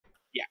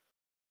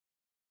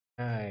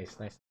Nice,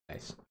 nice,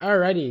 nice.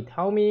 Alrighty,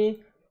 tell me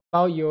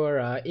about your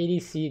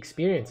ADC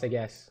experience, I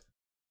guess.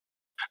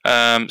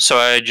 So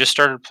I just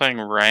started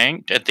playing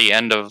ranked at the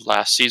end of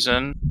last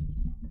season.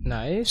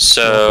 Nice.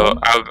 So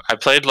Welcome. I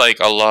played like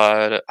a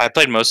lot. I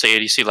played mostly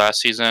ADC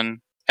last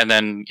season, and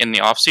then in the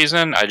off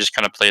season, I just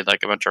kind of played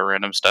like a bunch of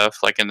random stuff.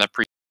 Like in the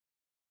pre,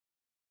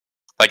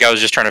 like I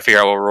was just trying to figure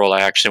out what role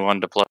I actually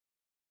wanted to play.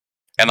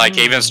 And like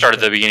I even started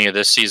at Okay. the beginning of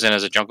this season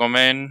as a jungle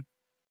main,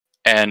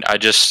 and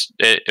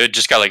it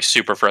just got like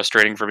super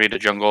frustrating for me to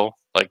jungle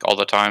like all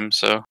the time.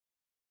 So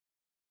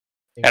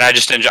and I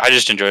just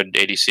enjoyed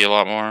ADC a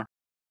lot more.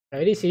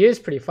 ADC is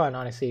pretty fun,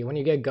 honestly. When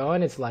you get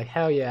going, it's like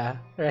hell yeah,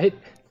 right?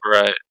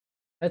 Right.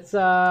 Let's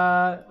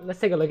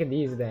take a look at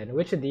these then.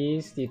 Which of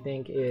these do you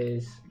think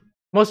is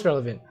most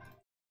relevant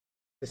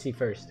to see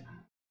first?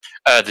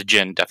 The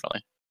Jin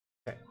definitely.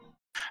 Okay.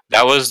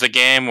 That was the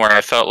game where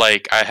I felt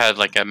like I had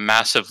like a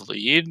massive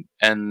lead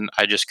and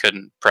I just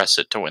couldn't press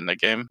it to win the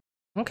game.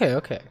 Okay,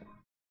 okay.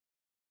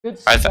 Good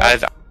I th- I, stuff.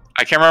 th-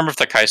 I can't remember if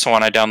the Kai'Sa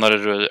one I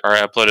downloaded or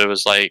I uploaded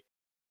was like,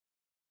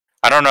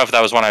 I don't know if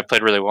that was one I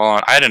played really well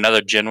on. I had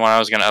another Jin one I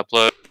was gonna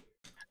upload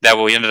that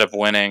we ended up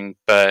winning,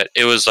 but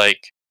it was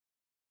like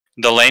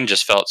the lane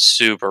just felt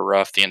super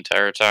rough the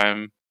entire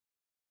time.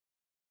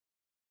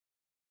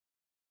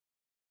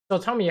 So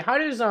tell me, how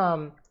does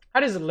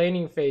the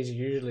laning phase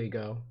usually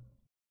go?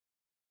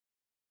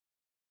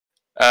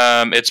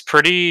 It's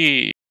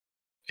pretty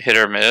hit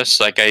or miss.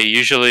 Like I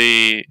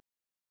usually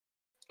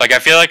like I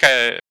feel like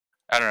I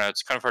don't know.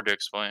 It's kind of hard to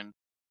explain.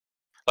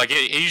 Like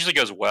it usually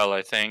goes well.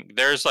 I think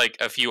there's like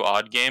a few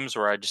odd games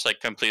where I just like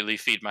completely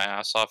feed my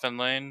ass off in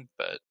lane,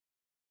 but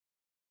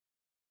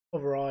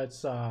Overall,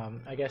 it's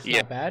I guess yeah,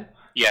 not bad.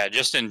 yeah.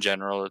 Just in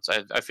general,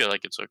 I feel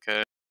like it's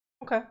okay.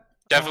 Okay.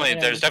 Definitely,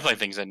 there's And definitely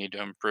things I need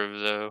to improve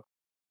though.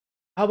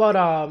 how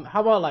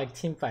about like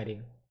team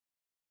fighting?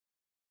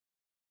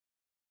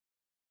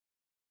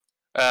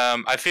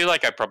 I feel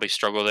like I probably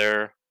struggle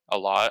there a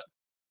lot.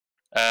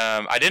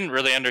 I didn't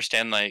really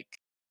understand like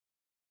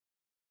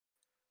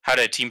how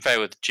to team fight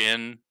with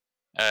Jin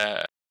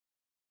uh,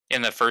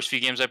 in the first few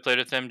games I played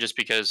with him, just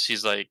because he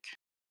was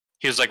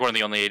like one of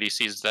the only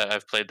ADCs that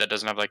I've played that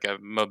doesn't have like a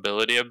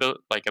mobility ability,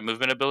 like a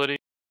movement ability,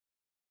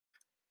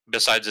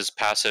 besides his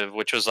passive,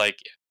 which was like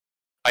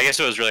I guess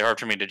it was really hard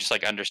for me to just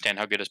like understand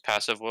how good his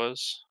passive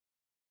was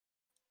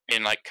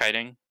in like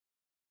kiting.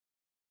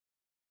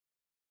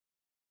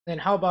 Then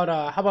how about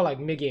like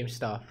mid game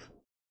stuff?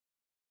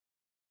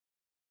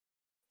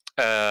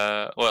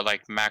 What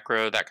like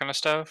macro that kind of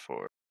stuff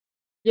or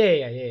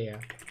Yeah.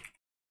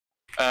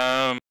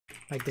 um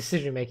Like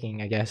decision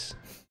making, I guess.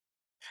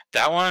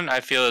 that one I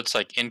feel it's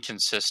like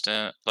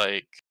inconsistent.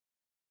 Like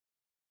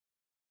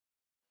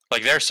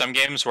there are some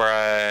games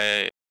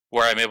where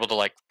I'm able to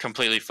like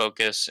completely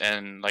focus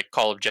and like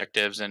call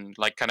objectives and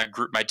like kind of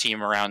group my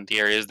team around the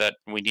areas that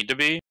we need to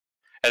be.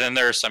 And then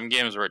there are some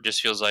games where it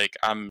just feels like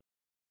I'm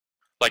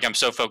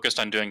so focused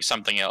on doing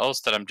something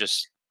else that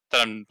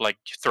I'm like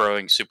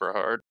throwing super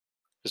hard.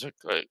 Is like,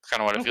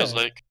 kind of what it feels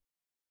Okay. like.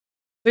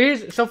 So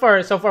here's so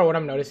far what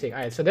I'm noticing. All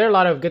right, so there are a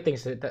lot of good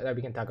things that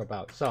we can talk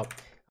about. So,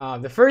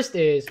 the first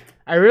is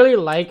I really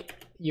like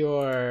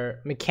your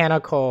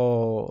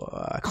mechanical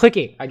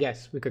clicking. I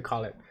guess we could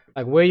call it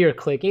like where you're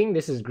clicking.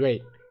 This is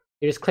great.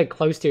 You just click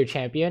close to your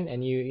champion,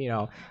 and you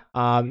know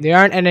there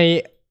aren't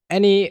any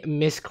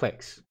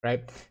misclicks,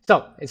 right?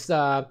 So it's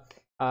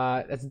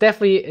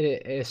definitely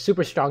a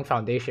super strong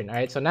foundation. All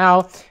right, so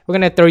now we're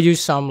gonna throw you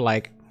some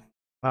like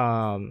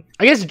I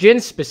guess Jin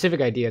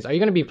specific ideas. Are you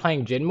gonna be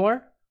playing Jin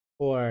more?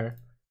 Or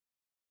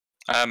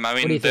I what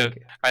do you mean the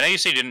think? I know you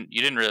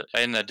didn't really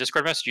in the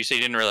Discord message you say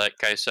you didn't really like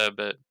Kaisa,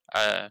 but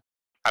I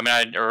mean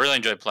I really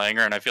enjoy playing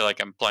her and I feel like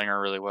I'm playing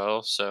her really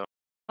well. So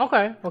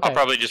Okay, I'll okay.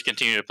 probably just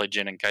continue to play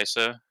Jin and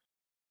Kaisa.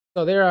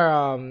 So there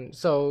are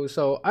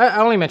so I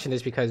only mention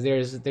this because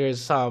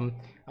there's some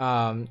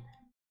um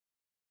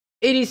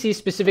ADC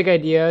specific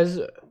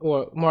ideas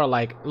or more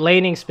like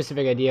laning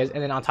specific ideas,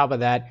 and then on top of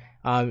that,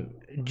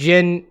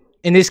 Jin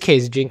in this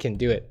case Jin can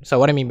do it. So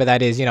what I mean by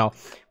that is, you know,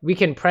 we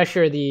can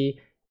pressure the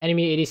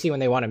enemy ADC when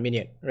they want a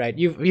minion, right?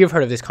 You've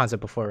heard of this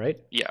concept before, right?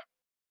 Yeah.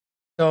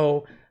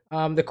 So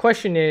the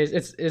question is,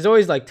 it's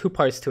always like two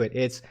parts to it.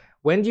 It's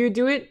when do you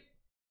do it,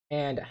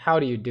 and how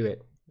do you do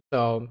it?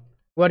 So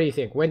what do you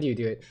think? When do you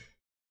do it?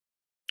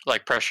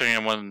 Like pressuring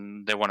him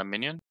when they want a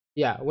minion.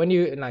 Yeah, when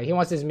you like he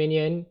wants his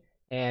minion,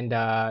 and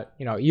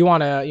you know you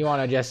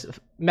wanna just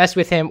mess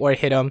with him or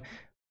hit him.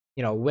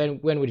 You know when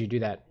would you do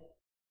that?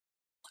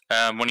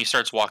 When he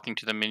starts walking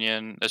to the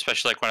minion,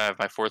 especially like when I have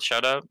my fourth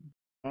shout up.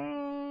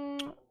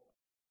 Mm,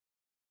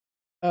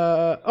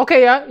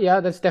 okay, yeah,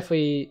 that's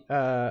definitely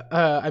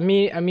I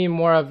mean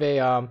more of a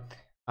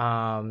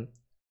um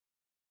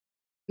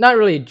not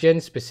really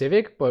gen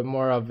specific, but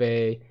more of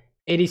a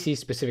ADC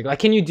specific. Like,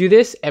 can you do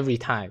this every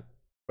time?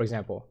 For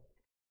example,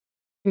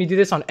 can you do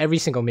this on every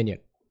single minion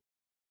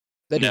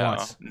that he No,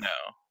 wants? no.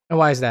 And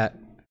why is that?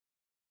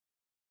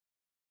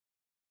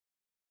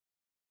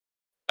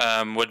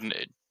 Wouldn't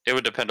it? It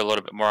would depend a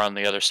little bit more on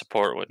the other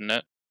support, wouldn't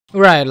it?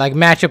 Right, like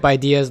matchup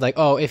ideas, like,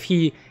 oh, if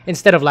he,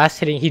 instead of last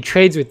hitting, he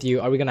trades with you,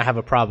 are we gonna have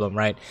a problem,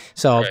 right?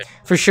 So Right.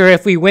 for sure,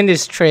 if we win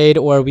this trade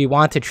or we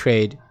want to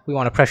trade, we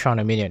want to pressure on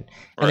a minion.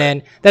 And Right.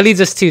 then that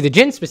leads us to the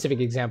Jin specific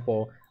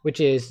example, which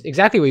is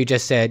exactly what you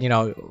just said.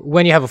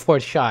 When you have a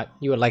fourth shot,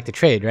 you would like to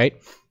trade, right?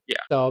 Yeah.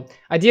 So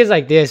ideas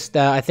like this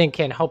that I think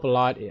can help a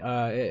lot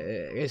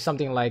is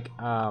something like,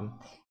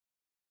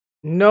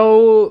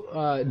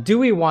 do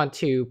we want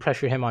to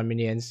pressure him on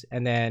minions?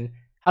 And then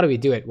how do we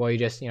do it? Well, you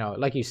just,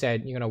 like you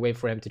said, you're gonna wait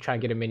for him to try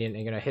and get a minion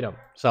and you're gonna hit him.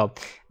 So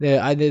the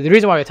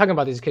reason why we're talking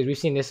about this is because we've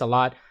seen this a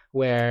lot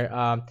where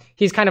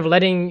he's kind of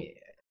letting,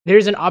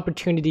 there's an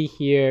opportunity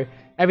here.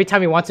 Every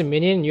time he wants a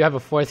minion, you have a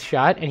fourth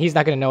shot and he's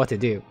not gonna know what to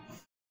do.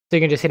 So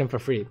you can just hit him for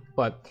free.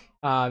 But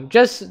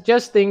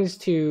just things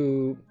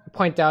to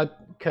point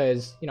out,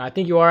 because I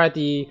think you are at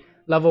the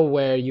level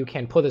where you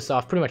can pull this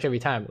off pretty much every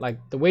time. Like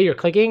the way you're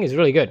clicking is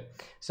really good.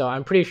 So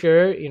I'm pretty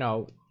sure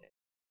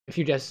if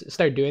you just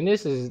start doing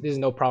this, is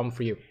no problem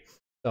for you.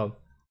 So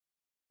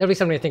definitely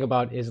something to think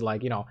about is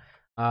like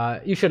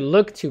you should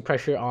look to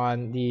pressure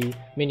on the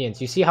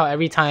minions. You see how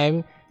every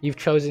time you've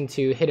chosen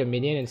to hit a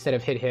minion instead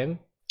of hit him.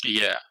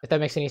 Yeah. If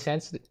that makes any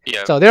sense.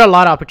 Yeah. So there are a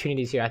lot of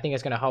opportunities here. I think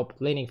it's gonna help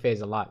laning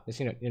phase a lot. It's,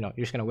 you're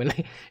just gonna win.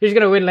 You're just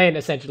gonna win lane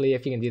essentially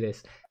if you can do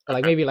this. But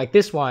like maybe like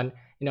this one,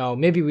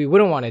 maybe we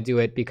wouldn't want to do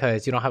it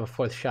because you don't have a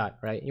fourth shot,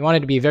 right? You want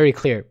it to be very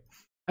clear.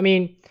 I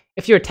mean,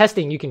 if you're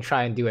testing, you can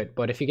try and do it,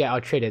 but if you get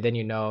out traded, then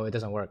it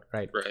doesn't work,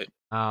 right? Right.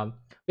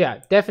 Yeah,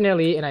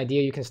 definitely an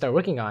idea you can start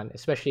working on,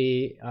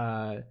 especially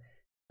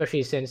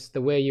since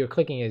the way you're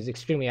clicking is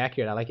extremely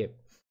accurate. I like it.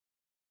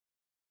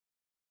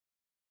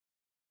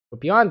 But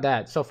beyond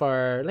that, so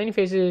far laning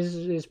phase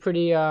is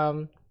pretty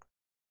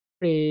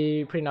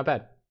pretty not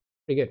bad,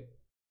 pretty good.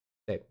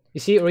 Okay. You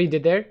see what you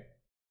did there? Check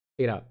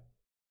it out.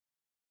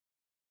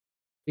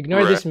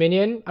 Ignore this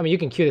minion. I mean, you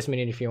can Q this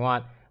minion if you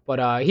want,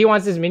 but he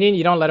wants this minion.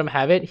 You don't let him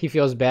have it. He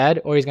feels bad,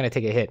 or he's gonna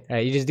take a hit.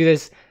 Right? You just do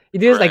this. You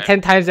do this like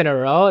 10 times in a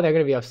row. They're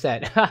gonna be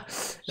upset.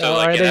 So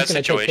like in that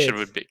situation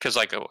would be because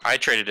like I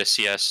traded a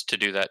CS to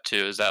do that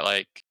too. Is that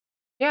like?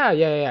 Yeah.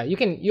 You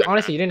can.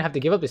 Honestly, you didn't have to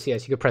give up the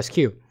CS. You could press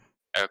Q.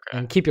 Okay.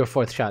 And keep your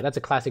fourth shot. That's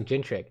a classic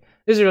Jin trick.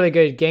 This is a really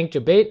good gank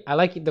debate. I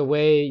like the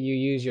way you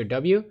use your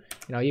W.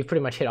 You've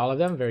pretty much hit all of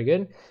them. Very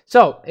good.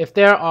 So if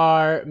there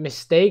are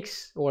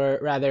mistakes, or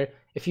rather,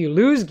 if you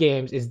lose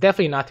games, it's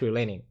definitely not through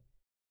laning.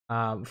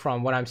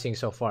 From what I'm seeing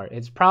so far,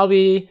 it's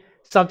probably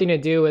something to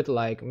do with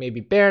like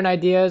maybe Baron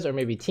ideas or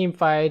maybe team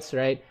fights,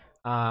 right?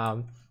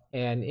 And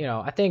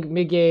I think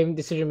mid game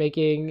decision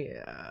making.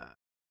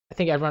 I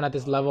think everyone at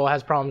this level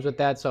has problems with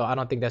that, so I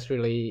don't think that's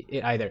really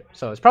it either.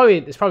 So it's probably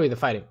the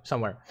fighting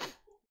somewhere.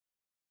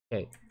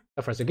 Okay,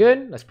 so far so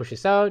good. Let's push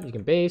this out. You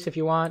can base if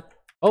you want.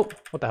 Oh,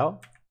 what the hell?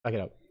 Back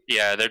it up.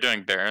 Yeah, they're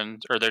doing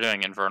Baron, or they're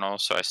doing Infernal,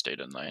 so I stayed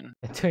in lane.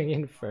 They're doing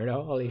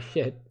Inferno. Holy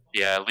shit.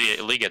 Yeah,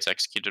 Lee gets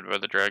executed by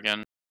the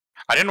dragon.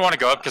 I didn't want to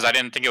go up because I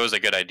didn't think it was a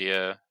good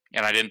idea,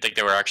 and I didn't think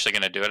they were actually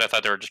going to do it. I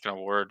thought they were just going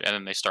to ward, and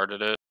then they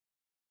started it.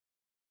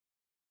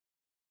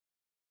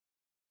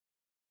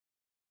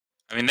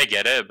 I mean, they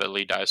get it, but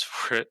Lee dies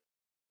for it.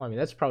 I mean,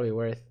 that's probably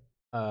worth.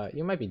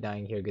 You might be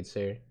dying here, good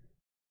sir.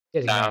 He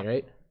has ignite,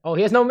 right? Oh,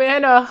 he has no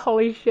mana.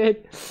 Holy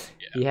shit.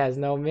 Yeah. He has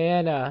no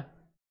mana.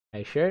 Are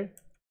you sure?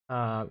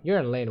 You're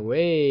in lane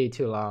way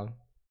too long.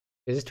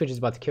 This Twitch is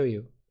about to kill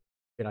you if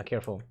you're not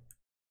careful.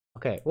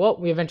 Okay, well,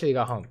 we eventually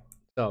got home,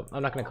 so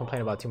I'm not gonna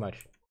complain about too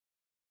much.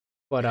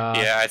 But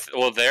yeah,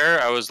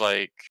 there I was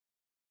like,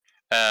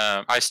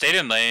 I stayed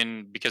in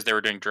lane because they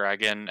were doing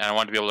dragon, and I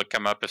wanted to be able to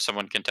come up if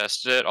someone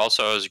contested it.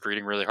 Also, I was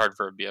greeting really hard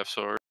for a BF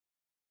sword.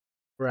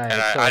 Right.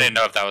 And I didn't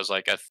know if that was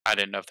like I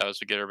didn't know if that was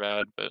good or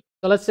bad, but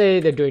so let's say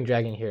they're doing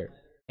dragon here,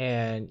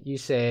 and you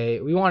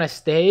say we want to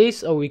stay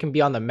so we can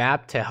be on the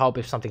map to help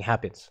if something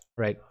happens,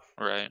 right?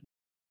 Right.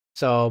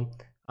 So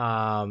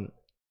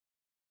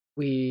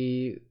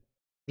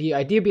the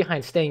idea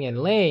behind staying in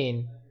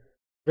lane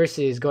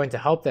versus going to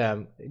help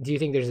them, do you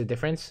think there's a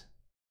difference?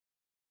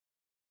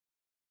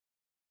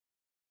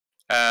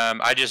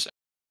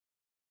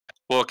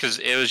 Because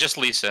it was just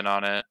Lee Sin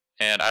on it,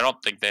 and I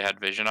don't think they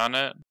had vision on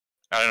it.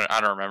 I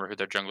don't remember who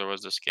their jungler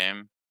was this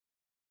game.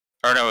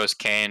 Or no, it was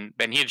Kane,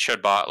 and he had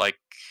showed bot like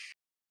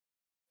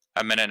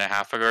a minute and a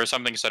half ago or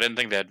something, so I didn't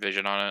think they had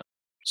vision on it.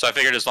 So I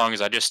figured as long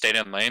as I just stayed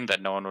in lane,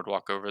 that no one would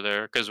walk over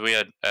there, because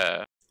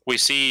we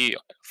see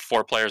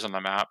 4 players on the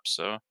map,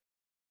 so.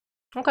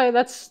 Okay,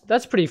 that's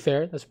pretty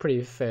fair. That's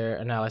pretty fair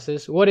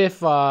analysis. What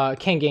if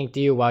Kane ganked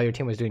you while your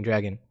team was doing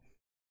dragon?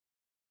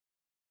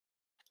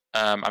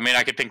 I mean,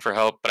 I could ping for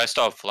help, but I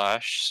still have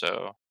flash,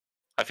 so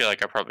I feel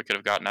like I probably could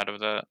have gotten out of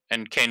that.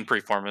 And Kane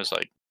preform is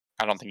like,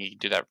 I don't think he can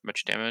do that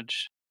much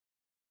damage.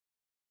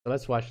 So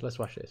let's watch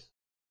this.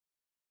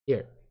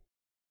 Here.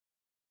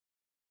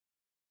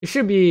 It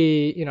should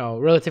be,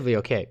 relatively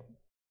okay.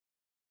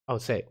 I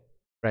would say,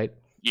 right?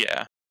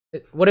 Yeah.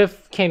 What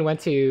if Kane went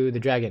to the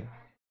dragon?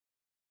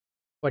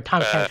 Or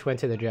Tom Kench went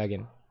to the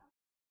dragon?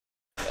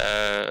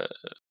 Well,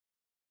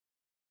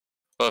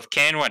 if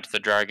Kane went to the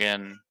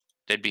dragon,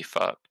 they'd be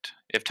fucked.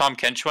 If Tom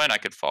Kench went, I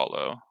could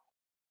follow.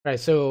 Right,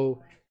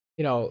 so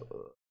you know,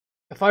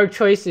 if our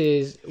choice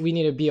is we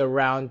need to be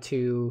around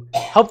to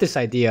help this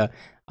idea,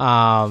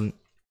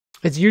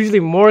 it's usually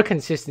more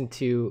consistent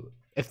to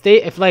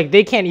if like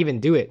they can't even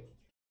do it,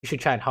 you should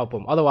try and help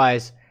them.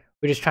 Otherwise,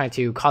 we're just trying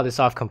to call this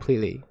off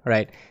completely,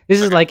 right? This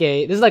is like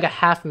a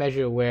half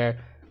measure where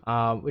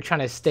we're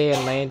trying to stay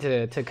in lane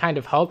to kind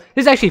of help.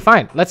 This is actually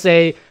fine. Let's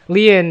say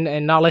Lee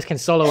and Nautilus can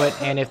solo it,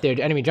 and if their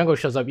enemy jungle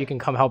shows up, you can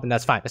come help, and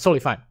that's fine. That's totally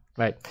fine,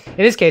 right? In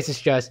this case, it's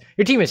just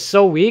your team is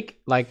so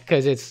weak, like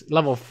because it's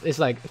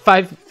like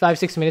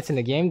 6 minutes in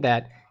the game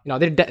that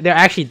they're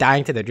actually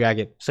dying to the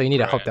dragon, so you need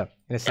to help them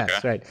in a sense,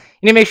 right?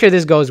 You need to make sure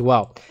this goes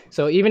well.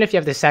 So even if you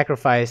have to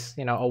sacrifice,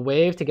 a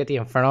wave to get the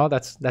Inferno,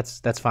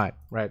 that's fine,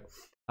 right?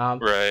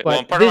 Right.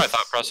 Well, part of my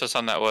thought process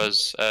on that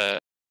was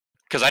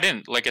because I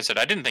didn't, like I said,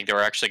 I didn't think they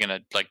were actually gonna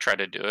like try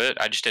to do it.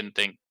 I just didn't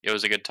think it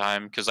was a good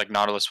time because like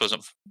Nautilus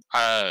wasn't.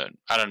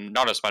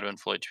 Nautilus might have been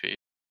full HP,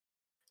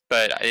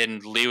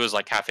 and Lee was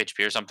like half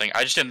HP or something.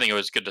 I just didn't think it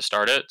was good to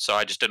start it, so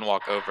I just didn't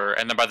walk over.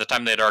 And then by the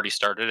time they'd already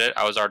started it,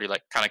 I was already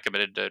like kind of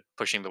committed to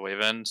pushing the wave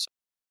in. So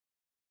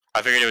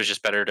I figured it was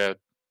just better to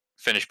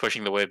finish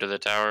pushing the wave to the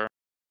tower.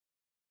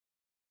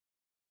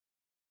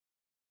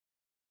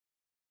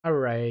 All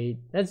right,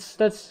 that's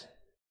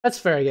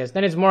fair, I guess.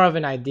 Then it's more of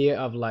an idea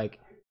of like,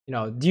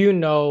 do you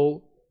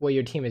know what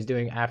your team is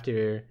doing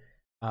after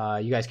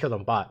you guys killed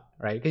on bot,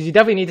 right? Because you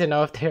definitely need to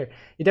know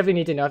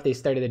if they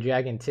started the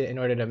dragon in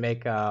order to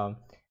make an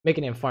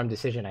informed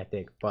decision, I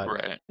think. But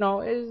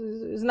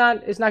it's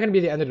not going to be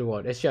the end of the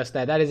world. It's just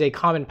that is a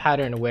common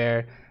pattern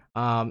where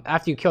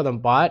after you kill them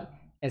bot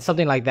and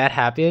something like that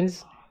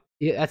happens,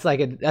 that's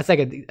like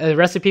a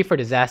recipe for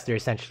disaster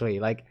essentially.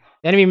 Like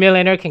the enemy mid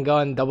laner can go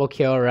and double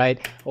kill,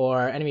 right?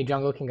 Or enemy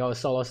jungle can go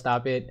solo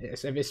stop it,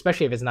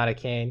 especially if it's not a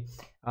Kayn.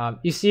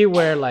 You see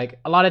where like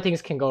a lot of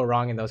things can go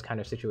wrong in those kind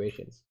of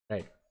situations,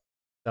 right?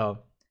 So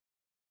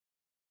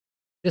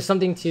just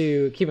something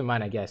to keep in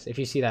mind, I guess, if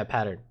you see that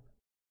pattern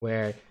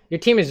where your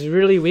team is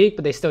really weak,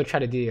 but they still try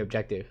to do the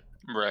objective.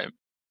 Right.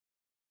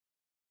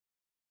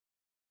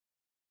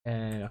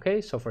 And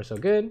okay, so far so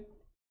good.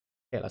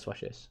 Okay, let's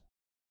watch this.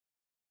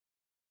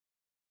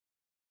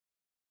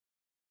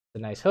 A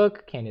nice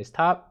hook. Kayn is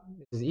top.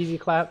 This is easy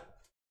clap.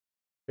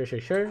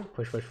 Sure.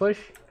 Push.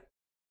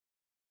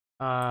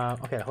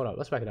 Okay, hold up.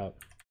 Let's back it up.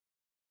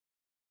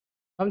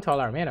 Come to all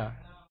our mana.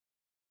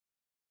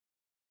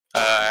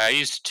 I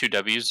used 2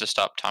 Ws to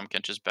stop Tom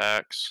Kench's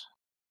backs.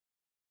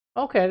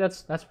 Okay,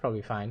 that's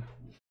probably fine.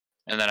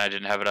 And then I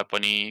didn't have it up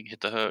when he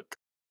hit the hook.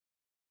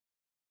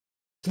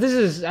 So this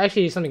is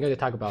actually something good to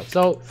talk about.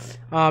 So,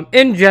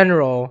 in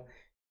general,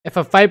 if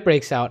a fight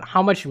breaks out,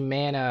 how much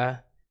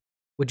mana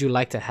would you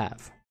like to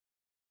have?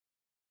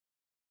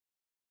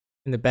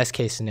 In the best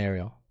case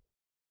scenario,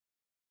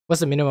 what's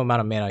the minimum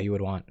amount of mana you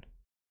would want?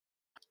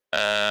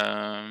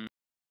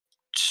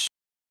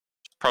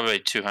 Probably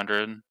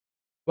 200.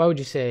 Why would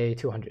you say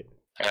 200?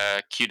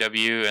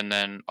 QW and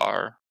then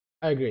R.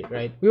 I agree,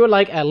 right? We would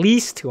like at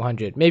least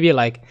 200. Maybe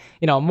like,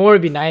 more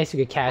would be nice.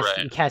 You could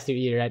cast your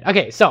eater, right?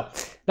 Okay, so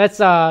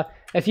let's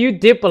if you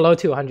dip below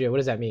 200, what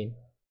does that mean?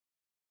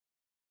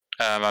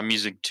 I'm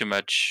using too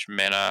much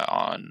mana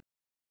on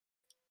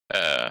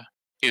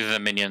either the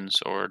minions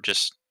or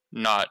just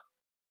not.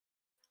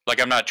 Like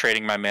I'm not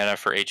trading my mana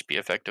for HP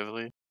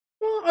effectively.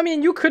 Well, I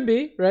mean, you could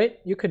be, right?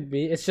 You could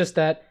be. It's just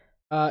that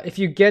if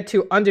you get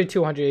to under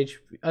 200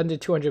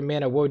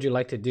 mana, what would you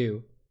like to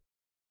do?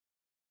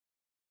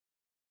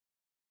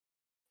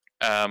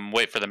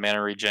 Wait for the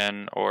mana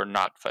regen or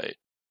not fight.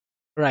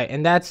 Right,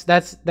 and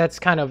that's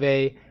kind of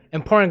a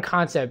important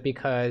concept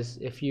because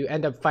if you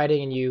end up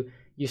fighting and you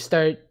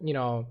start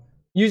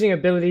using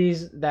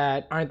abilities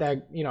that aren't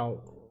that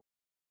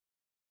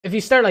if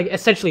you start like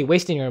essentially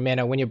wasting your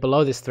mana when you're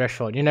below this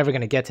threshold, you're never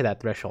going to get to that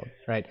threshold,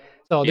 right?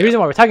 So the reason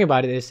why we're talking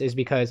about it is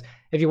because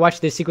if you watch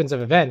this sequence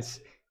of events,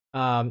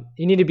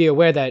 you need to be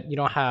aware that you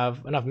don't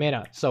have enough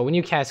mana. So when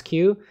you cast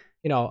Q,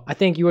 I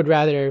think you would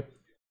rather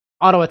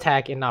auto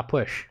attack and not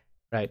push,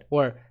 right?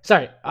 Or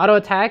sorry, auto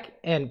attack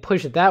and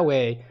push it that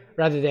way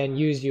rather than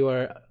use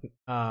your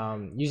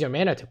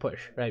mana to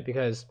push, right?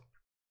 Because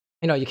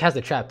you cast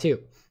the trap too,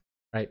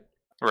 right?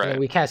 Right.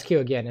 We cast Q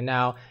again, and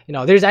now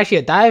there's actually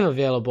a dive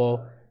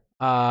available.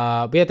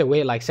 But you have to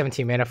wait like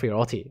 17 mana for your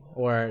ulti,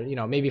 or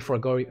maybe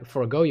forego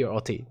your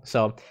ulti.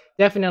 So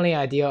definitely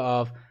idea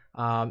of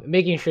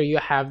making sure you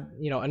have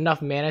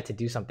enough mana to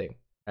do something,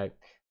 right?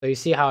 So you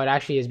see how it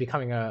actually is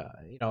becoming a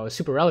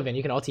super relevant.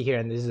 You can ulti here,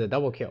 and this is a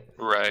double kill,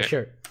 right? For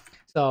sure.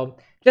 So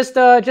just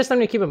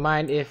something to keep in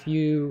mind if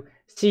you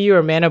see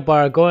your mana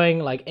bar going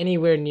like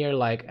anywhere near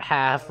like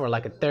half or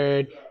like a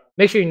third.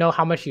 Make sure you know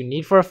how much you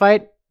need for a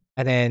fight,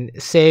 and then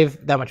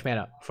save that much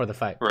mana for the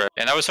fight. Right,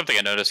 and that was something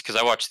I noticed because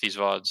I watched these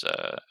VODs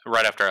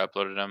right after I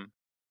uploaded them.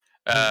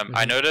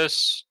 I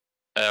noticed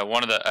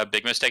a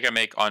big mistake I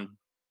make on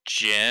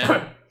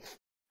Jhin,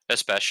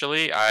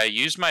 especially. I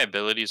use my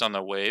abilities on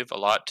the wave a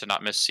lot to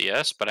not miss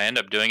CS, but I end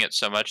up doing it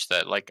so much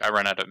that like I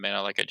run out of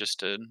mana, like I just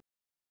did.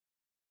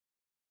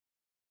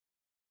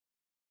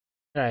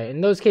 All right,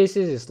 in those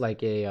cases, it's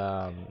like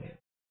a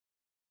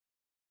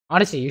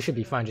honestly, you should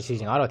be fine just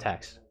using auto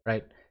attacks,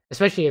 right?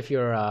 Especially if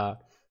you're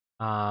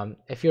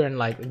in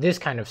like this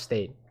kind of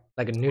state,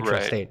 like a neutral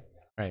Right. state,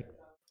 right?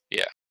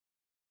 Yeah.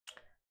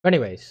 But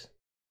anyways,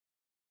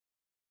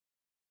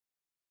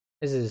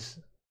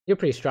 you're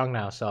pretty strong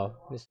now, so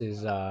this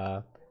is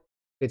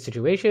good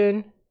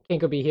situation. King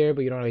could be here,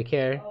 but you don't really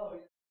care.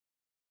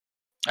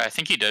 I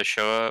think he does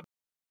show up.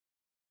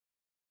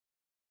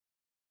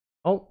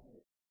 Oh,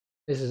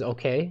 this is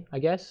okay, I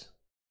guess.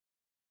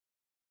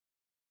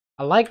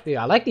 I like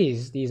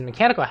these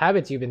mechanical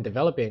habits you've been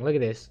developing. Look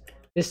at this.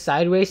 This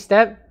sideways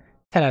step,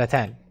 10 out of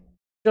 10. It's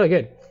really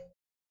good.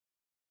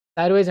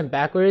 Sideways and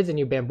backwards, and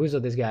you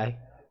bamboozle this guy.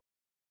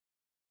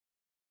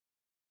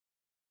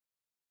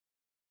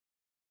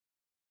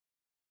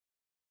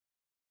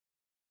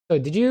 So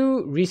did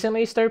you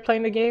recently start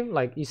playing the game?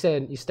 Like you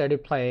said you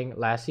started playing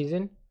last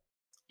season?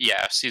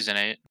 Yeah, season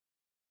 8. Is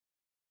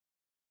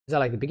that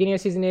like the beginning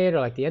of season 8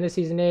 or like the end of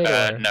season 8?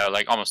 Or... No,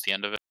 like almost the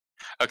end of it.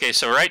 Okay,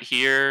 so right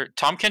here,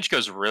 Tahm Kench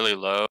goes really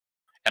low,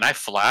 and I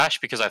flash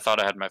because I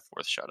thought I had my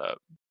 4th shot up.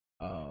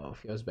 Oh,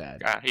 feels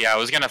bad. Yeah, I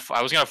was gonna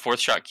 4th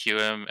shot Q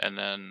him, and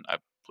then I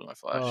blew my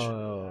flash.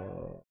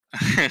 Oh.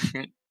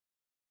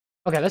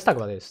 Okay, let's talk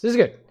about this. This is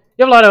good.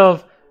 You have a lot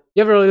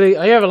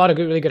of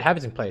really good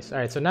habits in place. All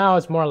right, so now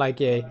it's more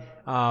like a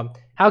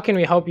how can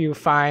we help you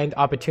find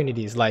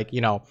opportunities, like,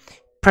 you know,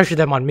 pressure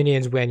them on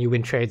minions when you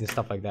win trades and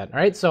stuff like that. All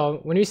right, so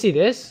when you see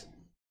this,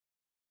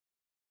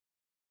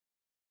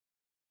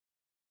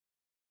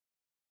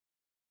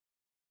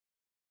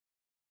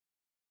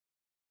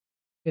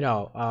 you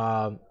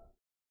know,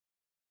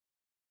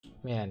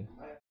 man,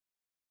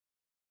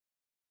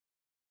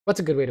 what's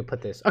a good way to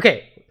put this?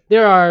 Okay,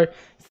 there are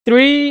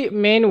 3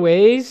 main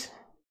ways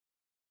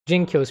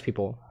Jin kills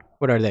people.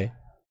 What are they?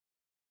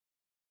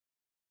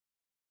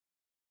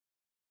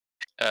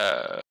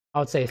 I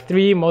would say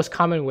 3 most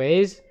common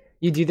ways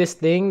you do this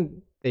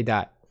thing, they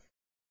die.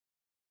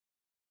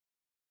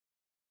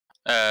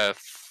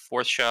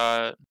 4th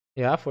shot.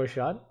 Yeah, 4th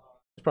shot.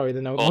 It's probably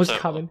the most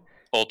common.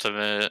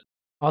 Ultimate.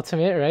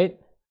 Ultimate, right?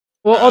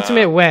 Well,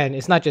 ultimate when?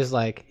 It's not just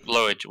like...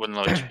 Low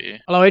HP.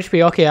 Low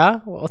HP, okay, yeah.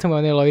 Well, ultimate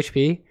when they're low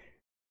HP.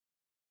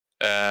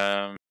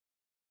 I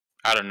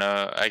don't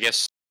know. I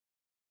guess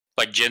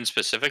like Jin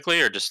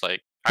specifically, or just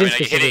like... I mean,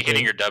 like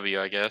hitting your W,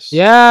 I guess.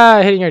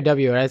 Yeah, hitting your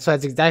W, right? So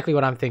that's exactly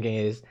what I'm thinking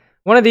is.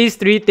 One of these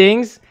 3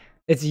 things,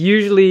 it's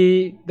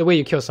usually the way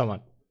you kill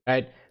someone,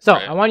 right? So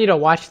I want you to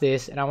watch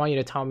this, and I want you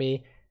to tell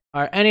me,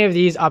 are any of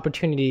these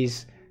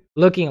opportunities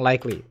looking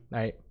likely,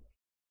 right?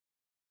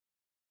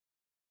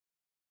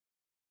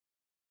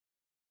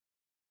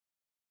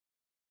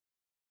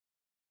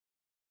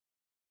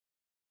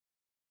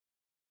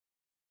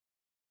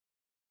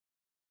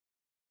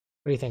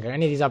 What do you think? Are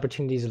any of these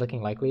opportunities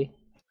looking likely?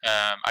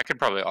 I could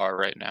probably R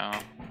right now.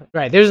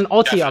 Right, there's an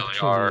ulti Definitely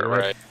opportunity, R,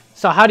 right?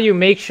 So how do you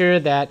make sure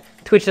that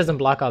Twitch doesn't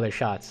block all their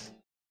shots?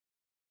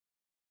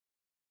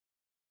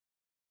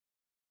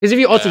 Because if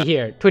you ulti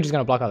here, Twitch is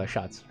gonna block all their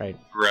shots, right?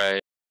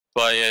 Right.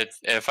 But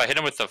if I hit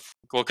him with the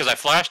because I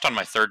flashed on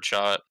my 3rd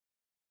shot.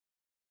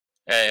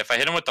 If I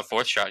hit him with the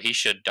 4th shot, he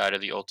should die to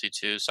the ulti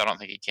too. So I don't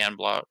think he can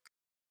block.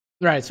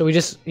 Right. So we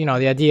just, you know,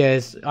 the idea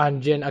is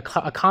on Jin. A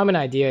common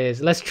idea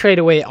is let's trade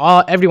away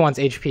everyone's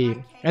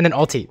HP and then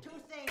ulti.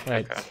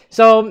 Right. Okay.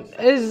 So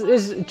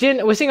is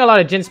Jin? We're seeing a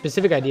lot of Jin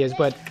specific ideas,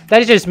 but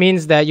that just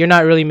means that you're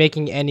not really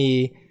making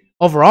any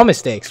overall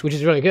mistakes, which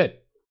is really good,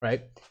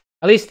 right?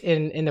 At least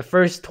in the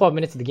first 12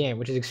 minutes of the game,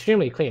 which is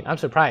extremely clean. I'm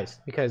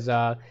surprised because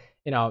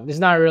you know, there's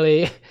not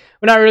really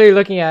we're not really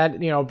looking at,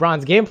 you know,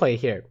 bronze gameplay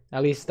here,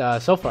 at least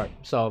so far.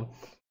 So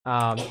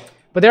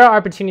but there are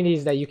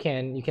opportunities that you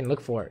can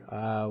look for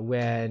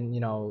when, you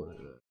know,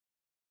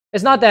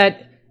 it's not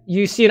that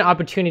you see an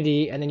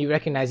opportunity and then you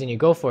recognize and you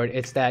go for it.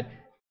 It's that,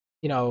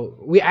 you know,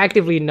 we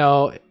actively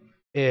know,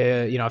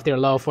 you know, if they're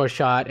low 4th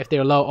shot, if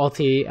they're low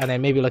ulti, and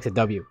then maybe look at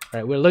W,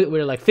 right?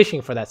 We're like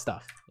fishing for that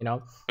stuff, you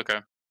know. Okay.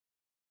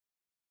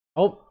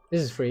 Oh,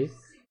 this is free.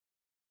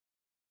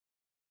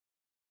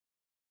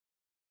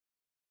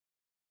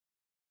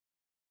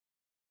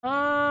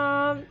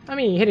 I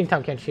mean, hitting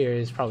Tahm Kench here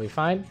is probably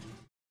fine.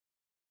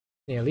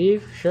 Can you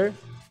leave? Sure.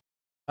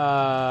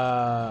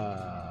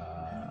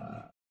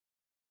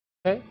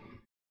 Okay.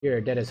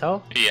 You're dead as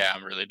hell. Yeah,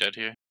 I'm really dead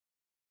here.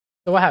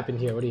 So what happened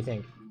here? What do you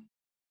think?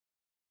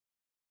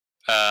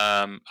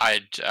 I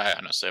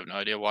honestly have no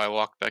idea why I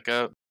walked back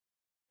up.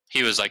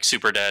 He was like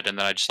super dead, and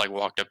then I just like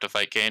walked up to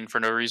fight Kayn for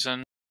no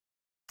reason.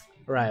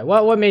 Right.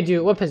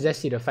 What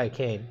possessed you to fight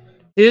Kayn?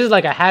 This is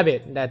like a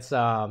habit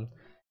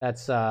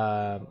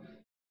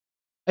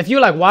if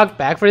you like walk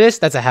back for this,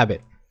 that's a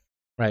habit.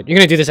 Right. You're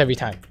gonna do this every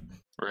time.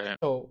 Right.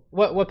 So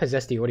what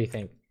possessed you? What do you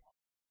think?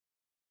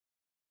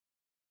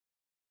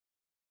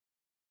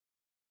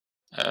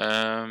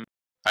 I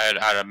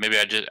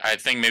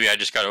think maybe I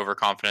just got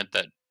overconfident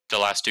that the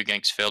last 2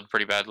 ganks failed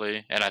pretty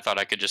badly, and I thought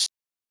I could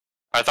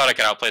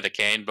outplay the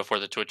Kayn before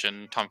the Twitch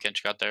and Tahm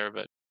Kench got there,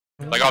 but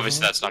like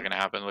obviously that's not gonna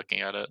happen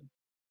looking at it.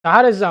 So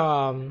how does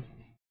so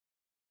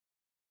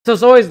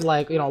it's always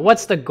like, you know,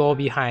 what's the goal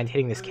behind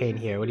hitting this Kayn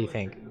here? What do you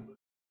think?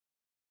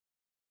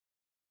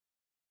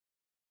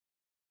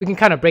 we can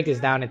kind of break this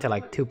down into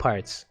like two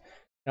parts.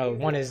 You know,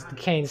 one is the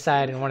Kane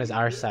side and one is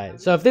our side.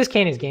 So if this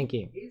Kane is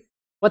ganking,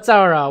 what's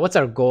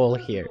our goal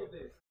here?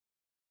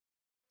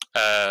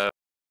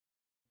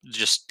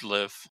 Just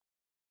live.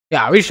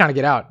 Yeah, we're just trying to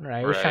get out,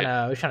 right? We're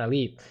trying to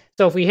leave.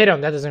 So if we hit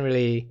him, that doesn't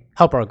really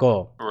help our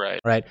goal,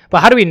 right?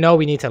 But how do we know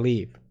we need to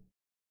leave?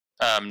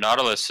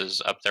 Nautilus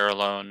is up there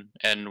alone,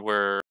 and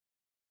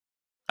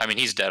I mean,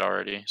 he's dead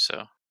already,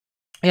 so.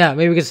 Yeah,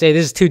 maybe we could say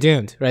this is too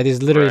doomed, right?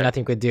 There's literally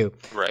nothing we could do.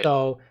 Right.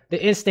 So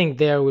the instinct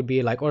there would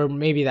be like, or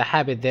maybe the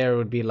habit there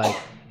would be like,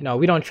 you know,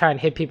 we don't try and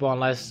hit people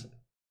unless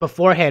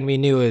beforehand we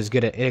knew it was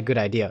a good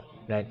idea,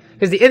 right?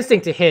 Because the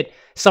instinct to hit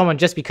someone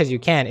just because you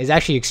can is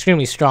actually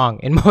extremely strong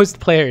in most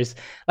players.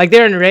 Like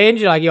they're in range,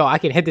 you're like, yo, I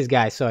can hit this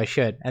guy, so I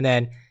should, and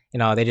then you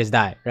know they just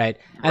die, right?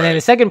 And then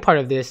the second part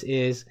of this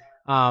is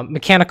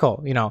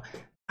mechanical. You know,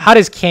 how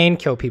does Kane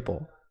kill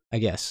people? I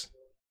guess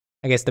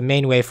the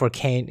main way for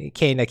Kane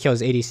that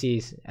kills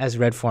ADCs as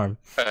red form.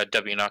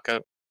 W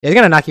knockout. Yeah, he's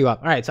gonna knock you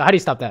up. All right, so how do you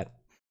stop that?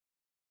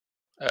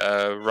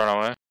 Run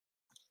away.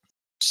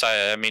 So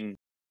I mean,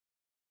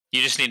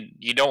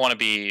 you don't want to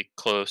be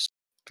close.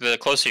 The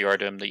closer you are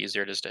to him, the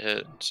easier it is to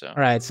hit. So. All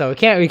right, so we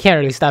can't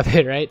really stop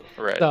it, right?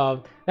 Right.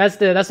 So that's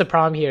the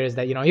problem here is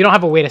that you know you don't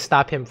have a way to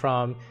stop him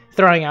from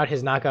throwing out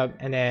his knockup,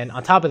 and then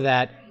on top of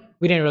that,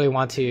 we didn't really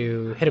want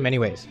to hit him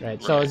anyways,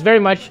 right? So it's very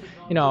much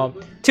you know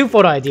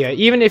twofold idea.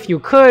 Even if you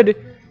could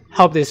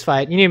help this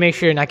fight, you need to make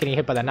sure you're not getting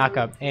hit by the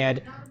knockup,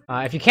 and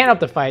if you can't help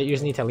the fight, you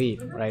just need to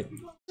leave, right?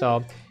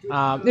 So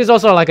there's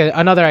also like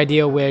another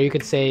idea where you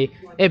could say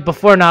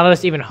before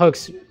Nautilus even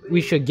hooks, we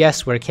should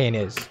guess where Kane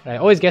is, right?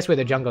 Always guess where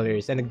the jungler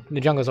is, and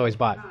the jungler's always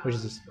bot, which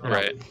is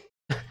right.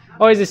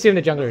 Always assume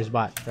the jungler is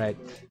bot, right?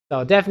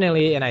 So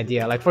definitely an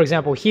idea. Like for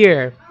example,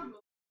 here,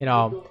 you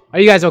know, are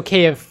you guys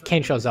okay if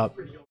Kane shows up?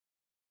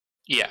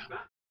 Yeah.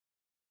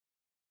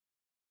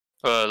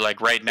 Like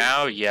right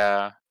now,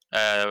 yeah.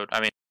 I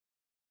mean,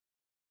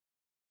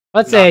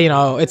 let's say you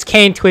know it's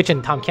Kane, Twitch,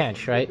 and Tom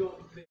Kench, right?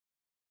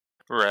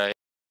 Right.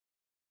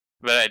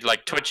 But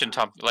like Twitch and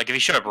Tom, like if he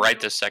showed up right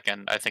this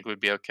second, I think we'd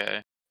be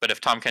okay. But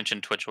if Tom Kench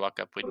and Twitch walk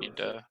up, we need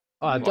to.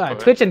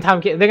 Twitch and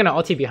Tom Kench, they're gonna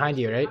ulti behind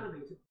you, right?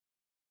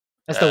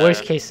 That's the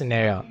worst case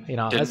scenario. You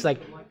know, that's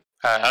like.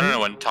 I don't know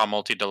when Tom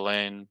ultied to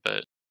lane,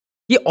 but.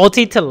 He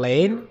ultied to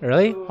lane?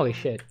 Really? Holy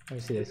shit! Let me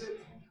see this.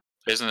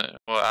 Isn't it?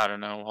 Well, I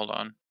don't know. Hold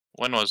on.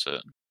 When was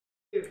it?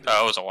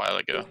 Oh, it was a while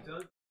ago.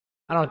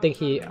 I don't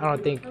think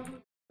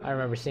I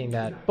remember seeing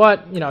that.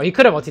 But you know, he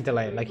could have ultied to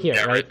lane, like here,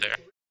 yeah, right? there.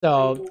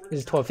 So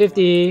this is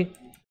 1250.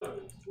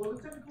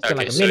 Okay,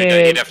 like a so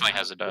minute. he definitely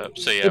has it up.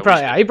 So yeah,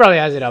 he probably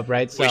has it up,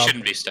 right? So we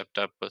shouldn't be stepped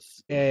up with.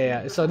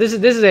 Yeah. So this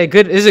is a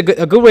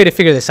good way to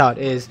figure this out.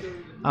 Is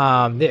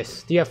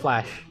this? Do you have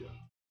flash?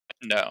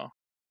 No.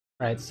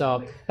 Right.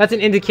 So that's an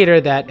indicator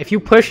that if you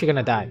push, you're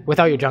gonna die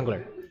without your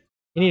jungler.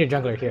 You need a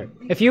jungler here.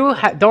 If you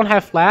don't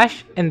have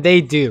flash and they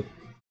do,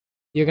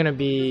 you're gonna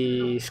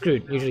be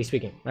screwed. Usually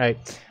speaking, right?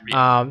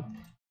 Yeah.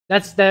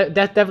 That's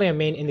definitely a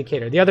main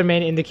indicator. The other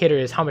main indicator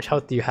is how much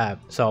health do you have.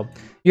 So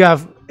you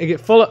have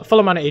full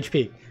amount of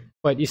HP,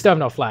 but you still have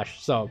no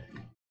flash. So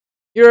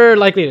you're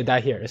likely to die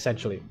here,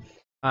 essentially.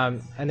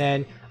 And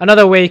then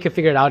another way you can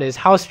figure it out is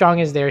how strong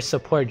is their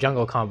support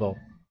jungle combo,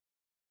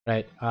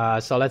 right?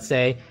 So let's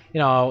say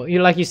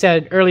like you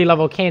said, early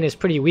level Kane is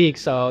pretty weak,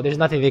 so there's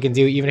nothing they can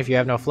do even if you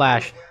have no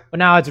flash. But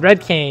now it's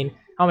red Kane.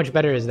 How much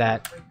better is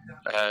that?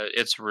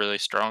 It's really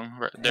strong.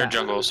 Their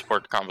jungle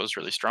support combo is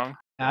really strong.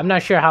 I'm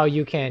not sure how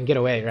you can get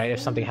away, right, if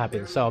something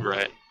happens. So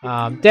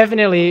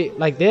definitely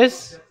like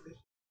this,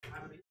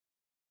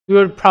 we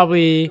would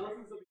probably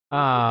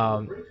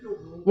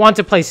want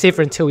to play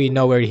safer until we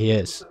know where he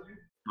is.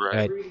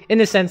 Right. In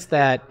the sense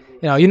that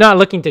you're not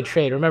looking to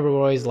trade. Remember, we're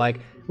always like,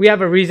 we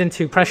have a reason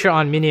to pressure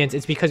on minions.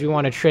 It's because we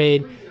want to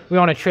trade. We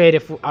want to trade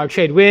if our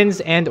trade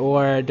wins and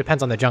or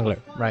depends on the jungler,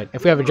 right?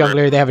 If we have a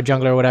jungler, they have a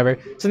jungler, or whatever.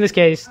 So in this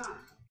case,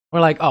 we're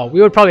like, oh,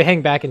 we would probably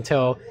hang back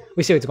until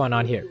we see what's going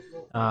on here.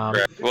 Well,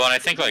 and I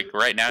think like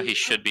right now he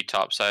should be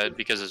topside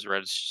because his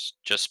red's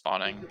just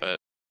spawning. But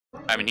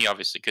I mean, he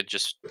obviously could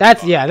just.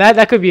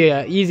 That could be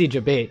an easy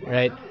debate,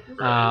 right?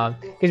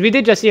 Because we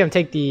did just see him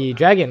take the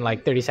dragon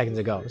like 30 seconds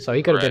ago, so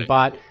he could have been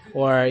bot,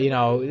 or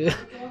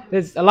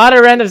there's a lot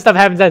of random stuff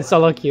happens at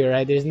solo queue,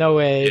 right? There's no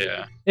way.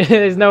 Yeah.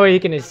 There's no way you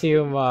can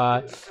assume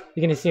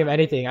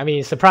anything. I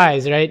mean,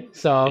 surprise, right?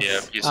 So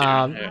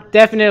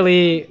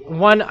definitely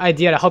one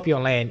idea to help you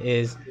on lane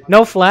is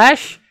no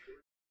flash.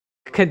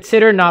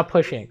 Consider not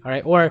pushing, all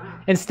right? Or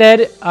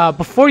instead,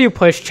 before you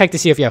push, check to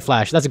see if you have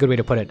flash. That's a good way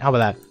to put it. How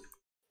about that?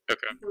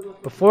 Okay.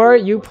 Before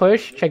you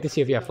push, check to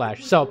see if you have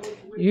flash. So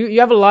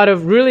you have a lot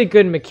of really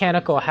good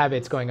mechanical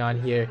habits going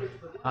on here.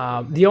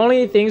 The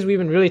only things we've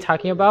been really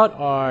talking about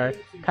are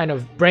kind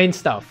of brain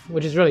stuff,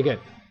 which is really good,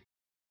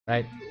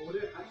 right?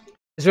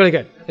 It's really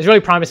good. It's really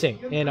promising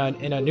in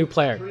a new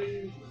player,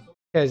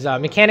 because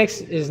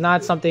mechanics is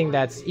not something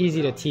that's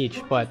easy to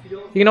teach, but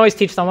you can always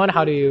teach someone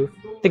how to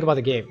think about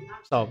the game.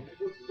 So,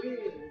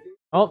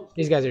 oh,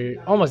 these guys are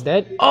almost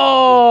dead.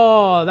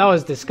 Oh, that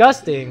was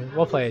disgusting.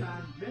 Well played.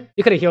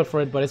 You could have healed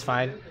for it, but it's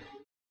fine.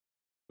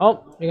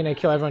 Oh, you're gonna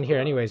kill everyone here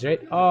anyways, right?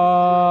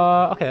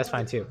 Okay, that's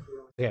fine too.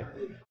 Okay.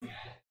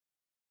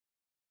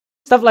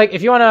 Stuff like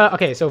if you wanna,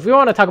 okay, so if we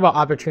wanna talk about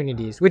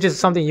opportunities, which is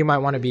something you might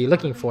want to be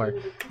looking for,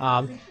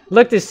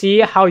 look to see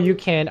how you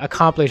can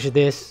accomplish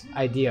this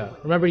idea.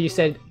 Remember, you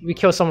said we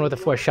kill someone with a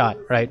fourth shot,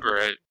 right?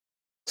 Right.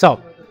 So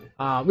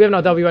we have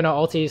no W and no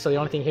ulti, so the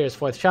only thing here is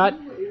fourth shot.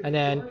 And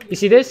then you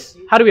see this?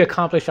 How do we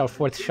accomplish our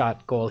fourth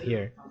shot goal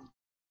here?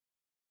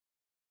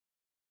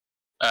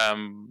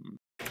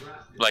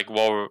 Like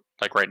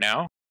like right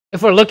now.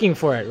 If we're looking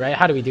for it, right?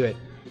 How do we do it?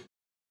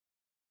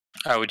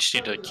 We just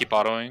need to keep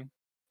autoing.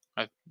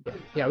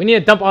 Yeah, we need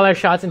to dump all our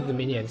shots into the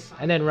minions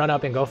and then run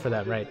up and go for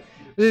them, right?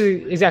 This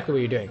is exactly what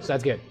you're doing, so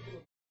that's good.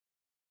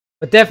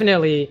 But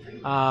definitely,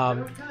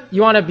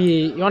 you want to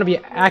be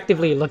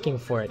actively looking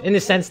for it in the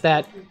sense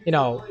that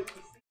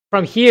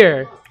from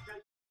here,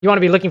 you want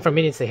to be looking for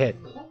minions to hit.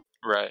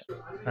 Right.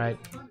 Right.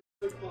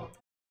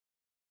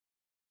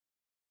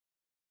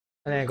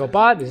 And then go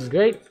bot. This is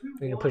great.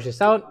 We need to push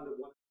this out.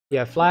 You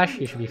have flash.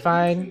 You should be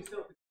fine.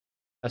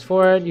 Fast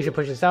forward. You should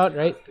push this out,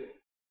 right?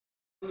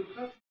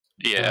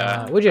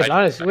 Yeah. Where'd your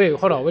Nautilus? Wait,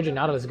 hold on. Where'd your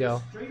Nautilus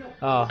go?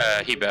 Oh.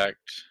 He backed.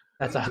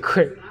 That's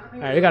awkward. All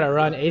right, we gotta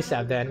run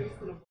ASAP then.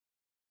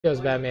 Feels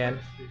bad, man.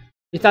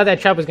 You thought that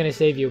trap was gonna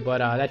save you, but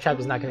that trap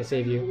is not gonna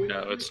save you.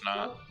 No, it's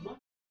not.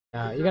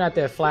 You're gonna have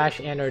to flash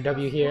and or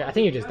W here. I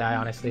think you just die,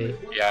 honestly.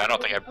 Yeah, I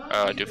don't think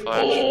I do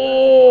flash.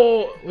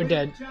 Oh, we're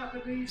dead.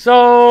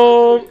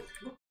 So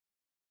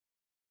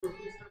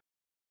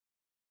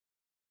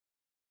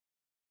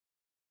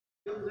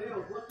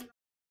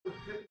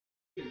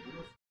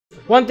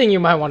one thing you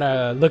might want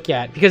to look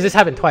at, because this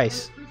happened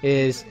twice,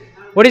 is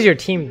what is your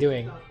team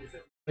doing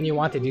when you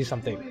want to do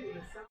something?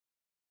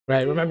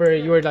 Right, remember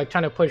you were like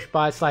trying to push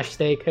bot /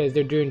 stay because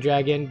they're doing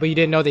dragon, but you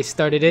didn't know they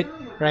started it,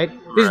 right?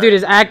 This dude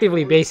is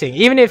actively basing,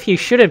 even if he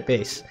shouldn't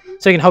base,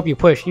 so he can help you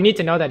push. You need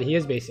to know that he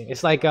is basing.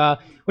 It's like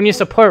when you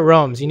support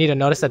roams, you need to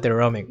notice that they're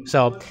roaming.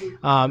 So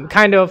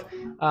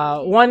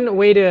one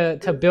way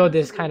to build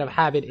this kind of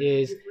habit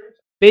is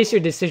base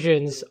your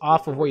decisions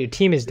off of what your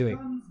team is doing.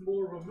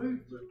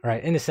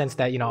 Right, in the sense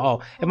that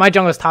oh, if my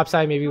jungle is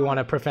topside, maybe we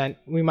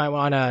might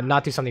want to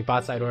not do something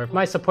bot side, or if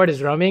my support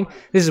is roaming,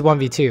 this is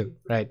 1v2,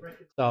 right?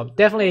 So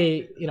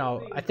definitely,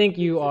 I think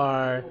you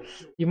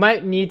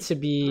might need to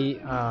be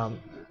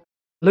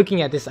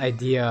looking at this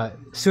idea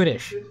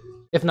soonish,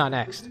 if not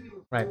next,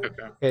 right?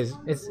 Because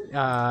it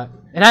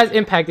has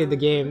impacted the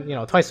game,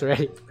 twice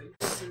already.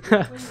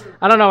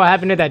 I don't know what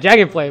happened to that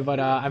dragon play, but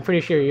I'm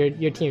pretty sure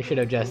your team should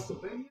have just,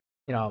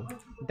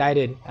 died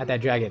in at that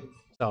dragon.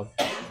 So.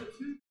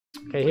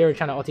 Okay, here we're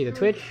trying to ulti the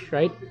Twitch,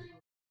 right?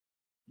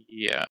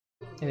 Yeah.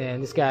 And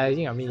then this guy,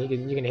 I mean, you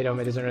can hit him.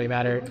 It doesn't really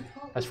matter.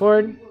 Fast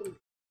forward.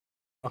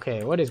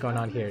 Okay, what is going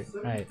on here?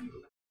 All right.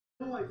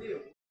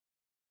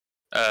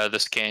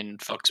 This cane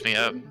fucks me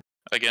up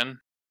again.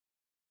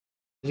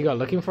 Did you go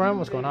looking for him?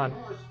 What's going on?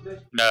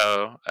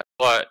 No,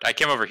 but I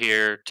came over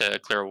here to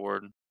clear a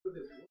ward,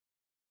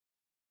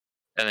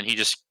 and then he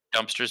just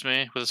dumpsters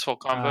me with his whole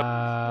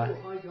combo.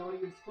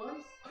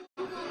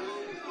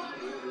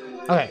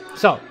 Okay,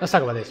 so let's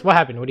talk about this. What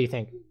happened? What do you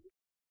think?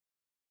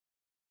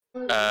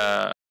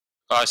 I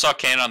saw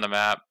Kane on the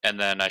map, and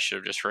then I should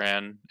have just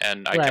ran,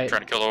 and I kept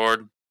trying to kill the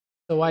ward.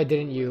 So why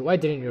didn't you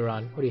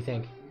run? What do you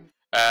think?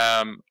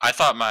 I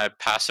thought my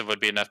passive would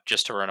be enough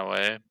just to run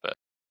away, but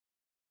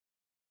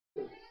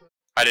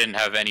I didn't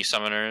have any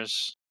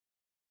summoners.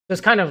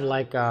 It's kind of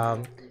like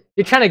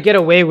you're trying to get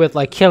away with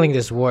like killing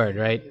this ward,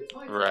 right?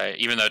 Right,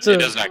 even though it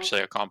doesn't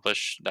actually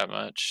accomplish that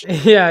much.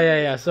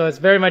 Yeah. So it's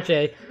very much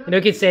a,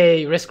 you could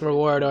say risk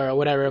reward or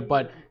whatever,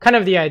 but kind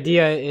of the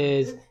idea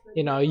is,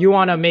 you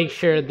want to make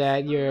sure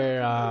that you're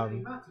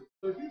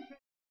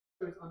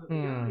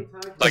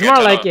it's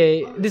more like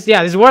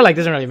this war like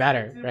doesn't really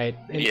matter, right?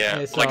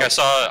 So, like I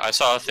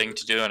saw a thing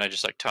to do and I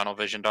just like tunnel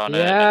visioned on it.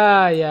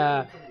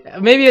 Yeah.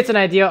 Maybe it's an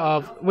idea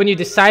of when you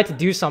decide to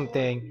do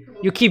something,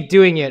 you keep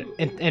doing it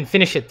and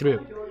finish it through.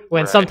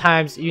 When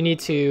sometimes you need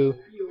to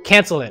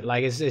cancel it,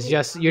 like it's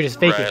just you're just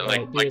faking it,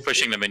 right? Like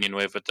pushing the minion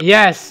wave with the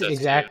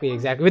exactly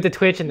with the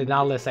Twitch and the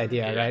Nautilus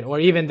idea, right? Or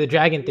even the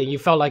dragon thing, you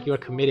felt like you were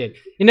committed.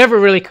 You're never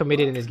really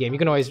committed in this game. You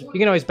can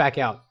always back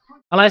out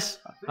unless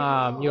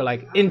you're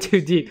like in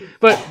too deep.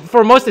 But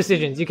for most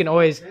decisions, you can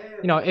always,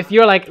 if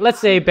you're like, let's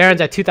say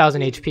Baron's at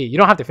 2000 HP, you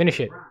don't have to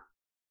finish it.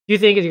 If you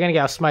think you're gonna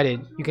get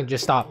outsmited, you can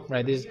just stop,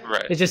 right?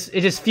 It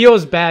just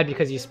feels bad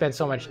because you spend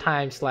so much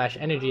time /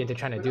 energy into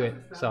trying to do it.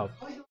 So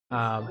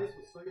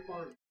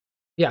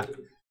yeah,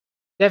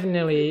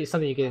 definitely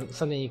something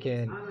you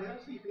can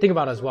think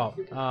about as well.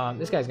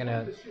 This guy's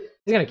gonna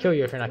kill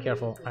you if you're not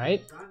careful. All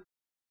right,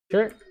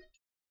 sure.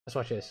 Let's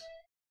watch this.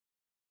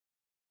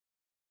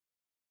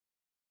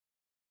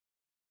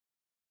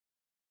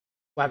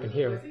 What happened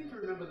here?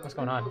 What's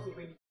going on?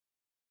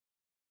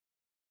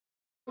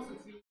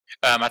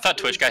 I thought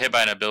Twitch got hit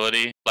by an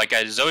ability. Like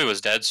Zoe was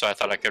dead, so I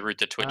thought I could root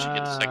the Twitch and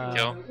get the second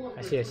kill.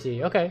 I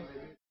see. Okay.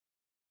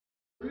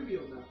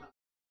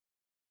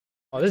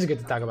 Oh, this is good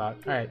to talk about.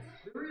 All right.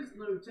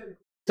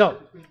 So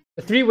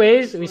the 3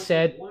 ways we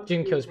said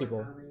Jin kills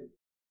people.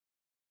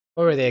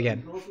 What were they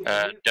again?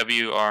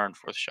 W, R, and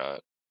fourth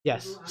shot.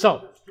 Yes.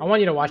 So I want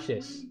you to watch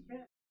this.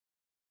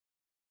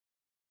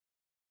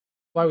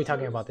 Why are we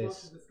talking about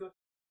this?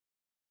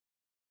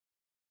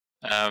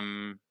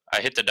 I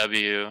hit the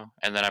W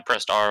and then I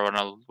pressed R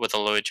with a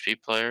low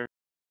HP player.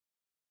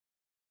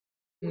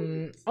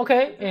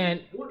 Okay, and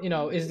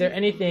is there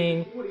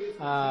anything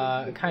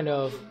kind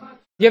of? Do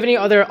you have any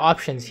other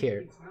options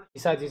here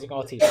besides using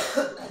ulti?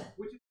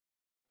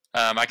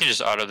 I can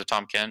just auto the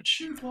Tom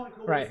Kench.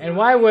 Right, and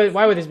why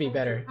would this be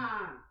better?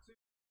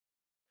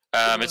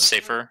 It's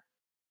safer.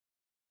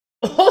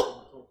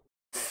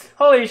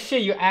 Holy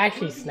shit! You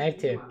actually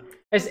sniped him.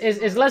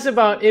 It's less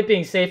about it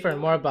being safer and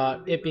more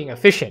about it being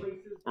efficient.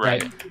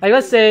 Right. Like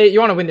let's say you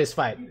want to win this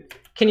fight.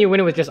 Can you win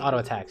it with just auto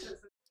attacks?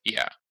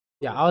 Yeah.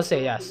 Yeah, I'll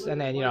say yes. And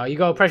then, you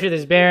go pressure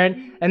this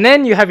Baron, and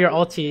then you have your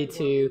ulti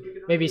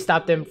to maybe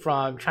stop them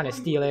from trying to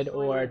steal it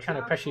or trying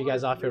to pressure you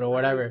guys off it or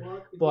whatever.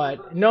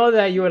 But know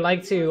that you would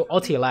like to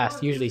ulti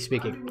last, usually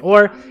speaking.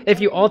 Or if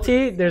you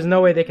ulti, there's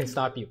no way they can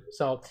stop you.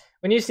 So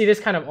when you see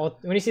this kind of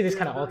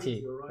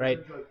ulti, right?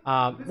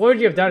 What would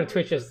you have done if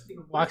Twitch just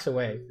walks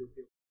away?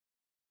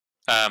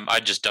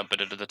 I'd just dump it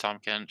into the Tom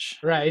Kench.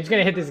 Right, he's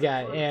gonna hit this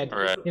guy, and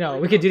right.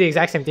 We could do the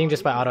exact same thing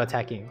just by auto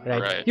attacking.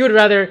 Right. You would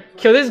rather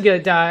kill this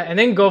guy and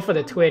then go for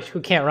the Twitch who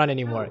can't run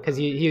anymore because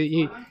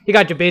he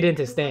got debated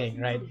into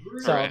staying. Right.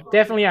 So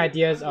definitely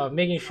ideas of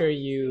making sure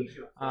you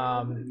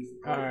are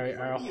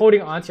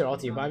holding onto your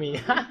ulti. But I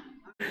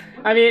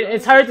mean,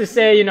 it's hard to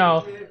say.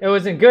 It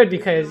wasn't good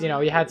because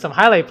you had some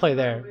highlight play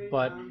there.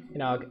 But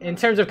in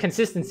terms of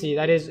consistency,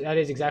 that is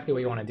exactly what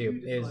you want to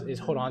do is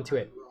hold on to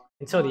it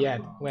until the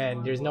end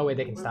when there's no way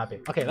they can stop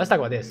it. Okay, let's talk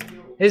about this.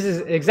 This is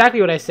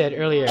exactly what I said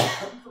earlier,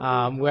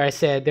 where I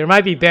said there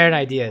might be Baron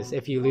ideas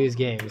if you lose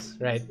games,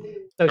 right?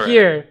 So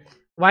here,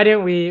 why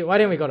didn't we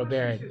go to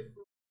Baron?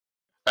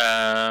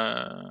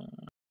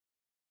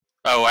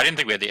 Oh, I didn't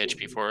think we had the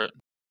HP for it.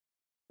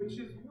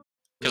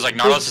 Because like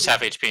Nautilus is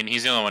half HP and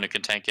he's the only one who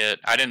can tank it.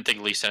 I didn't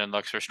think Lee Sin and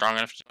Lux were strong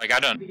enough. Like I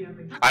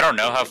don't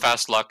know how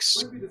fast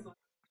Lux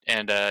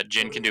and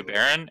Jin can do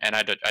Baron, and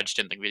I just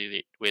didn't think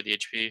we had the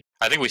HP.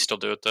 I think we still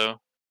do it though.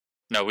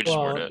 No, we just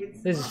word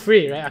it. This is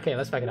free, right? Okay,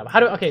 let's back it up.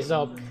 Okay,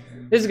 so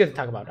this is good to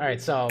talk about. All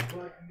right, so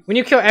when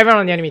you kill everyone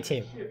on the enemy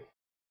team,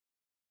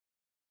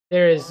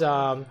 here's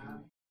some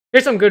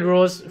good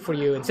rules for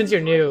you. And since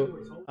you're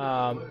new,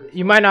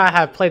 you might not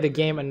have played the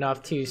game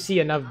enough to see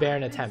enough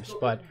Baron attempts,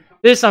 but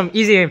there's some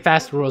easy and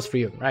fast rules for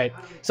you, right?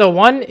 So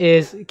one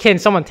is, can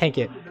someone tank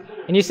it?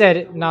 And you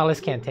said Nautilus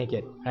can't tank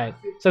it, right?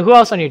 So who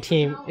else on your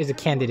team is a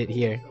candidate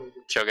here?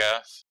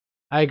 Cho'Gath.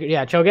 I agree.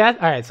 Yeah,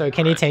 Cho'Gath. All right. So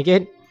can he tank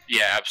it?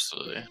 Yeah,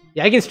 absolutely.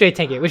 Yeah, I can straight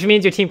tank it, which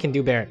means your team can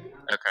do Baron.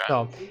 Okay.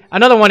 So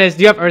another one is,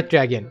 do you have Earth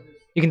Dragon?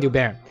 You can do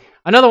Baron.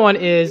 Another one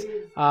is,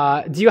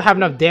 do you have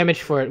enough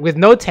damage for it with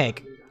no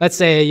tank? Let's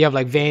say you have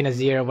like Vayne,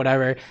 Azir, or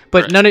whatever,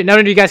 but none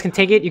of you guys can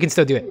take it. You can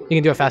still do it. You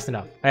can do it fast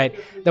enough. All right.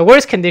 The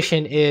worst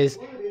condition is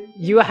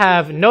you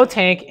have no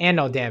tank and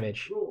no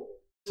damage.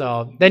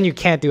 So then you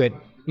can't do it.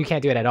 You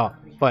can't do it at all.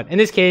 But in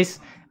this case,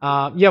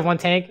 you have one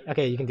tank.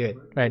 Okay, you can do it.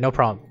 Right, no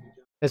problem.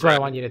 That's what I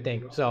want you to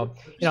think. So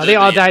they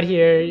all died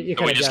here.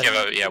 We just give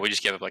up. Yeah, we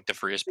just give up like the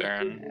freest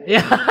Baron.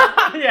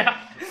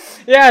 Yeah,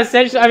 yeah.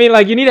 Essentially, I mean,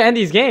 like you need to end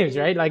these games,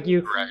 right? Like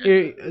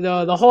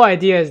the whole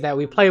idea is that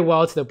we play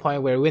well to the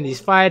point where we win these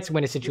fights,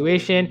 win a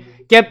situation,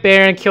 get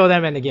Baron, kill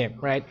them, end the game,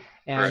 right?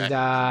 And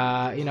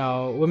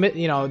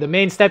the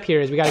main step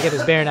here is we got to get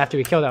this Baron after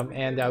we kill them,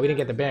 and we didn't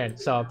get the Baron.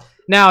 So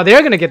now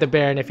they're gonna get the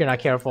Baron if you're not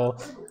careful,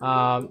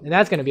 and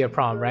that's gonna be a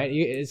problem, right?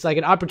 It's like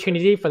an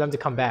opportunity for them to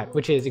come back,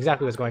 which is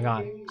exactly what's going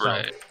on.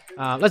 So,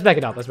 let's back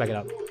it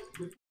up.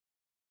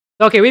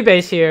 Okay, we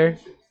base here,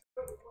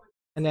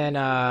 and then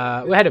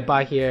we had a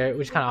bot here,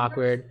 which is kind of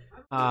awkward.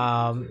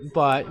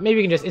 But maybe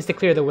we can just insta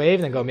clear the wave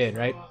and then go mid,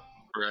 right?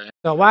 Right.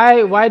 So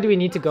why do we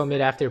need to go mid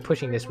after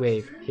pushing this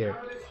wave here?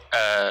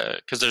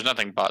 Because there's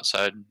nothing bot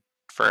side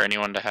for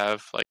anyone to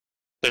have. Like,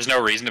 there's no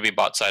reason to be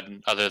bot side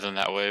other than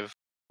that wave.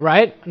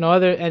 Right? No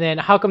other. And then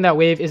how come that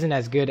wave isn't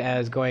as good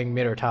as going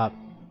mid or top?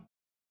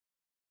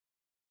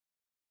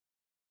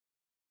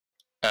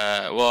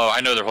 Well, I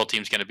know their whole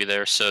team's gonna be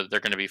there, so they're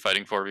gonna be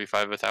fighting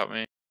 4v5 without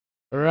me.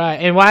 Right.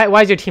 And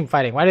why is your team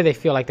fighting? Why do they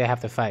feel like they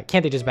have to fight?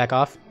 Can't they just back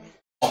off?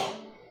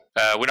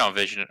 We don't have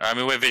vision. I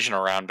mean, we have vision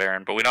around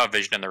Baron, but we don't have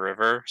vision in the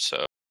river,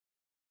 so.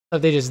 So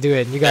they just do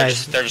it. You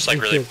guys. They're just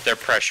like really. They're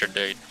pressured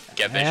to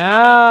get vision.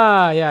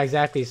 Yeah,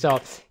 exactly.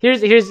 So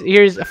here's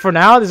for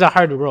now. This is a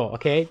hard rule.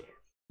 Okay,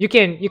 you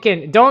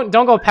can don't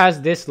go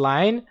past this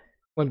line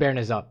when Baron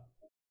is up.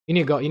 You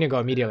need to go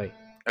immediately.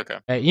 Okay.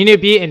 Right? You need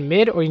to be in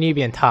mid or you need to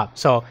be in top.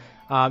 So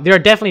there are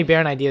definitely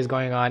Baron ideas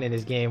going on in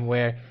this game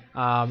where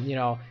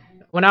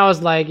when I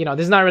was like this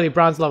is not really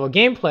bronze level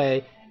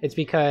gameplay. It's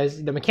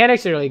because the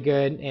mechanics are really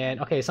good, and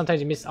okay,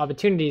 sometimes you miss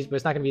opportunities, but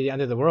it's not going to be the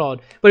end of the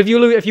world. But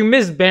if you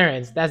miss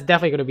Barons, that's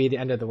definitely going to be the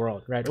end of the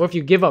world, right? Or if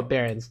you give up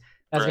Barons,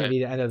 that's going to be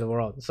the end of the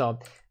world. So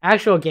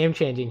actual game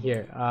changing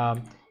here.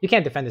 You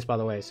can't defend this, by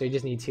the way, so you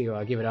just need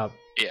to give it up.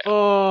 Yeah.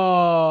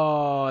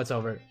 Oh, it's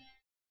over.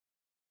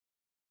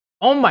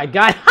 Oh my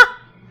god.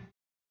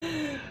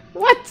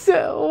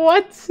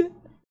 What?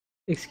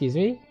 Excuse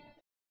me?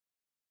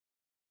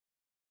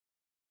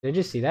 Did I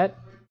just see that?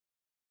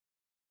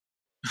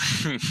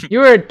 You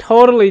were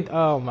totally...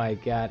 Oh my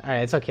god.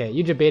 Alright, it's okay.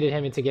 You debated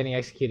him into getting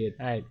executed.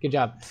 Alright, good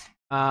job.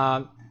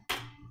 What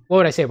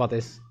would I say about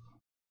this?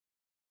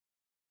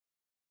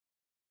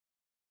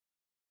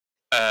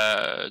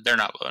 They're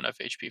not low enough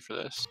HP for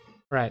this.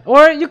 Right.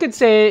 Or you could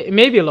say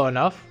maybe low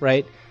enough,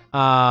 right?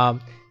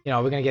 You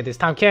know, we're gonna get this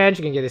Tom Kench,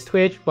 we're gonna get this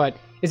Twitch, but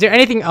is there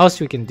anything else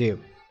we can do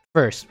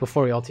first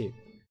before we ulti?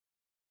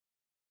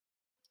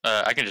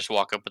 I can just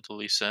walk up with the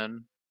Lee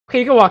Sin. Okay,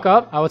 you can walk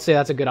up. I would say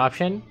that's a good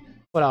option.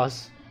 What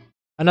else?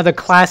 Another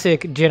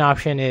classic Jin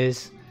option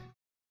is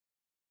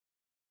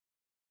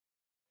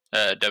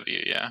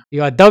W, yeah. you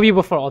got W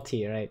before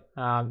ulti, right?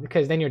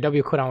 Because then your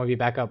W cooldown will be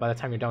back up by the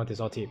time you're done with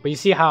this ulti. But you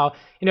see how,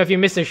 you know, if you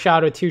miss a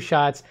shot or 2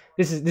 shots,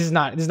 this is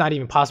not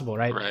even possible,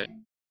 right? Right.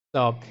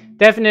 So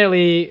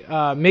definitely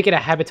make it a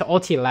habit to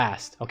ulti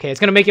last. Okay, it's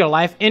gonna make your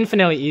life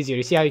infinitely easier.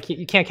 You see how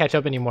you can't catch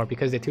up anymore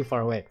because they're too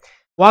far away.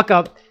 Walk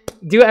up,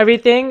 do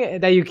everything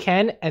that you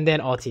can, and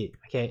then ulti.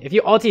 Okay, if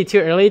you ulti too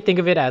early, think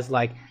of it as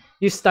like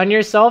you stun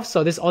yourself,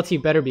 so this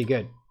ulti better be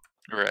good.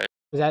 Right.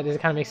 Does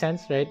it kind of make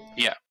sense, right?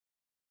 Yeah.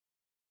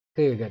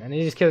 Good, good. And then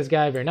you just kill this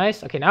guy. Very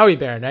nice. Okay, now we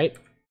Baron, right?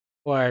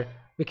 Or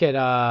we could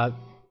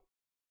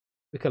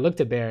look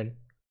to Baron,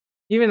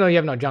 even though you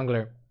have no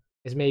jungler.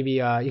 Is maybe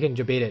you can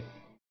debate it.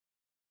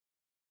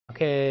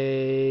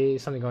 Okay,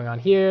 something going on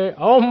here.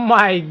 Oh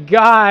my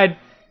god!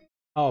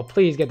 Oh,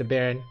 please get the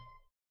Baron.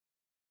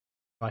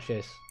 Watch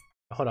this.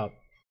 Hold up.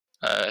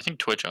 I think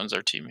Twitch owns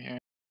our team here.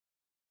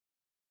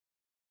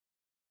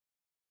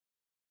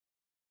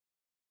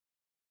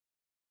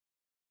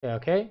 Okay,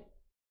 okay.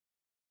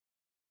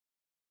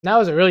 That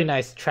was a really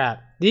nice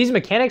trap. These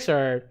mechanics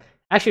are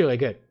actually really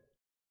good.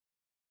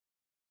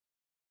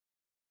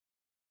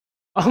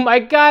 Oh my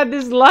god,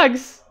 this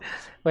Lux!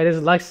 Wait,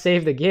 this Lux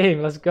saved the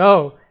game. Let's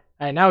go.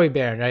 Alright, now we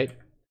Baron, right?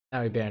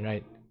 Now we Baron,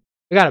 right?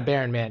 We got a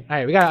Baron, man.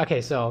 Alright, we got...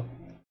 Okay, so...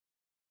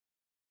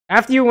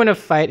 After you win a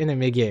fight in the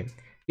mid-game,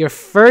 your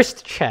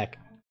first check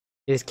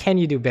is can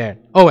you do Baron?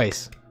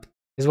 Always.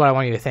 Is what I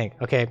want you to think,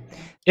 okay?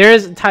 There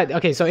is...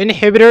 Okay, so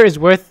Inhibitor is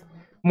worth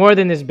more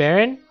than this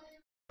Baron.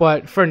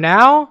 But for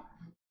now...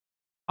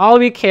 all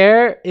we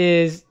care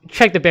is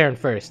check the Baron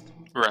first.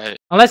 Right.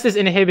 Unless this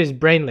inhib is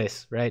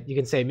brainless, right? You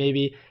can say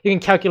maybe you can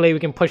calculate, we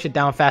can push it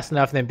down fast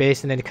enough and then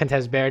base and then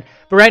contest Baron.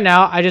 But right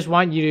now, I just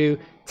want you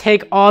to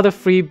take all the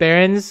free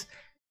Barons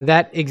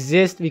that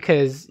exist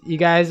because you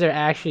guys are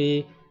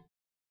actually,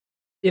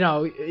 you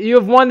know, you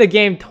have won the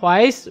game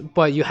twice,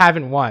 but you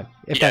haven't won.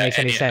 If that makes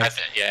any sense.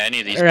 Any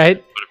of these right?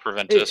 would have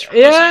prevented us from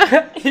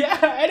yeah,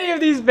 any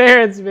of these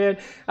Barons, man.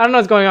 I don't know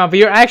what's going on, but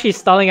you're actually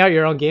stalling out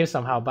your own game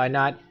somehow by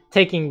not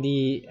taking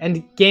the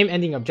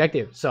game-ending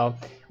objective. So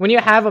when you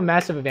have a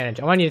massive advantage,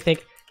 I want you to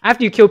think,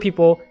 after you kill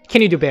people,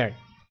 can you do Baron?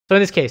 So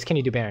in this case, can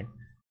you do Baron?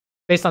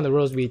 Based on the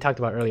rules we talked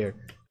about earlier.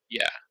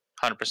 Yeah,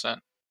 100%.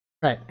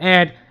 Right,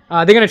 and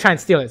they're going to try and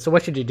steal it, so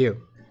what should you do?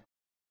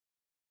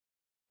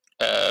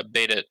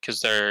 Bait it,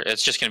 because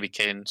it's just going to be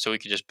Kane, so we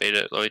could just bait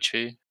it low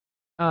HP.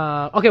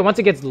 Okay, once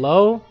it gets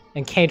low,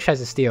 and Kane tries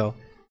to steal,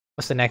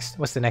 what's the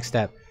next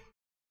step?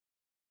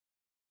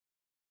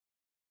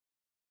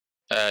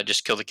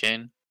 Just kill the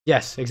Kane.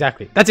 Yes,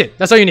 exactly. That's it.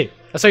 That's all you need.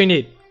 That's all you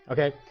need.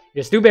 Okay?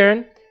 Just do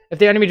Baron. If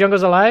the enemy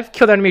jungle's alive,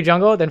 kill the enemy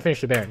jungle, then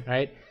finish the Baron,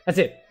 right? That's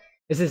it.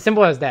 It's as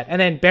simple as that.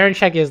 And then Baron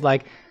check is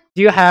like,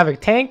 do you have a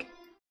tank?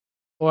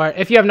 Or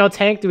if you have no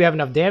tank, do we have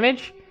enough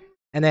damage?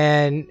 And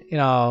then, you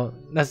know,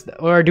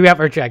 or do we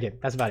have Earth Dragon?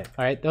 That's about it.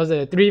 Alright? Those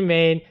are the three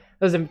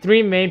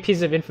main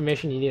pieces of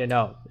information you need to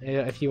know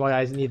if you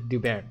guys need to do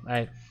Baron.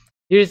 Alright?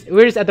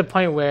 We're just at the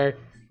point where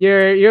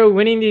you're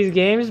winning these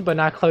games but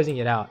not closing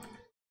it out.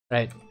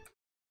 Right?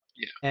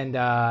 Yeah. And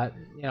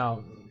you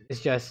know, it's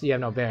just you have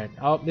no Baron.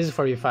 Oh, this is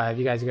 4v5.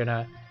 You guys are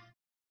gonna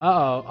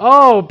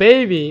oh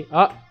baby.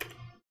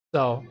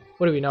 So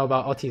what do we know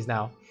about ultis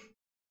now?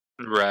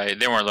 Right,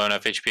 they weren't low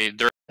enough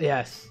HP.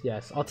 Yes,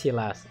 ulti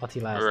last.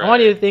 Right. I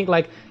want you to think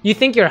like you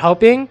think you're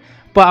helping,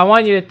 but I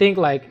want you to think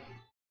like,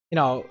 you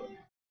know,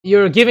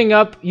 you're giving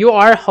up. You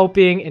are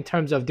helping in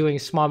terms of doing a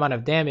small amount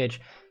of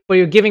damage, but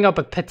you're giving up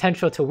a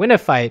potential to win a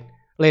fight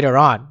later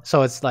on.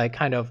 So it's like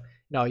kind of,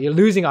 no, you're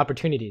losing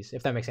opportunities,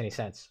 if that makes any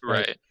sense.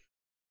 Right.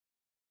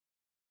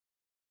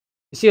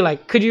 You see,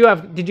 like, did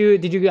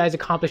you guys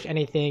accomplish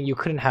anything you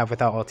couldn't have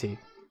without ulti?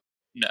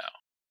 No.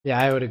 Yeah,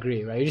 I would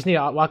agree, right? You just need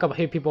to walk up,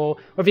 hit people,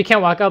 or if you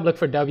can't walk up, look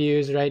for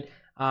W's, right?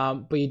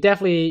 But you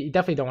definitely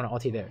don't want to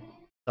ulti there.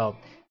 So,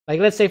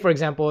 like, let's say for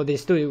example, they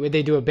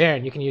do a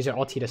Baron, you can use your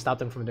ulti to stop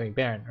them from doing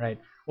Baron, right?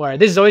 Or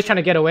this is always trying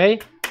to get away,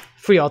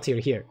 free ulti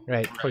here,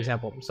 right? For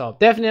example. So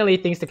definitely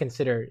things to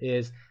consider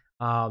is,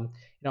 you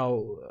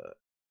know.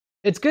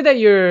 It's good that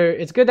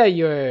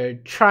you're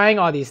trying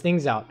all these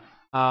things out,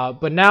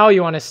 but now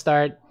you want to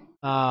start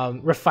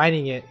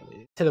refining it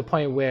to the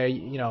point where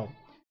you know.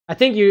 I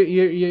think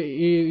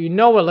you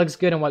know what looks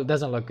good and what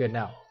doesn't look good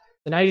now.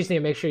 So now you just need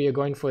to make sure you're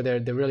going for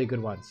the really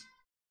good ones.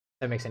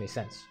 If that makes any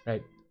sense,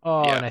 right?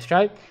 Oh, Yeah. nice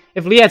try.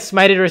 If Lee had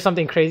smited or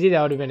something crazy,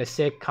 that would have been a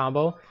sick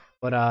combo.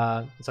 But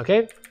it's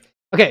okay.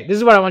 Okay, this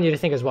is what I want you to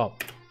think as well.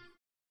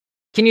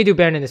 Can you do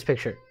Baron in this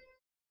picture?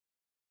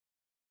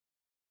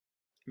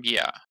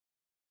 Yeah.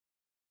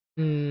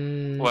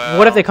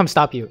 What if they come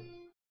stop you?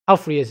 How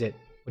free is it?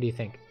 What do you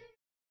think?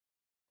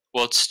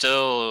 Well,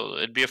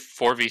 it'd be a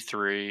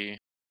 4v3.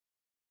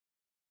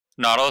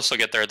 Nautilus will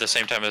get there at the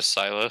same time as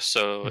Silas,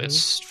 so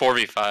it's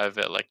 4v5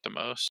 at like the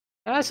most.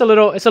 It's a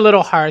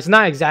little hard. It's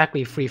not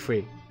exactly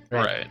free,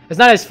 right? It's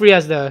not as free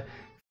as the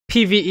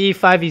PvE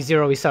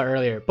 5v0 we saw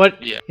earlier.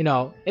 But yeah, you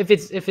know, if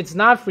it's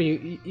not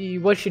free,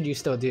 what should you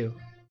still do?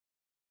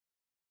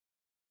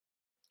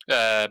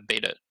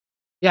 Bait it.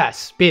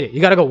 Yes, beat it.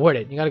 You gotta go word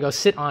it. You gotta go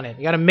sit on it.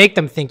 You gotta make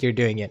them think you're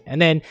doing it, and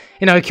then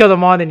kill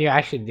them all. Then you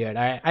actually do it.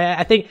 All right.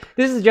 I think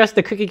this is just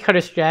the cookie cutter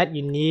strat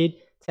you need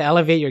to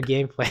elevate your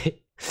gameplay.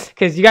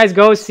 Because you guys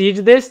go siege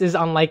this is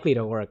unlikely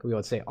to work. We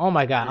would say, oh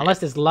my god, unless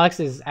this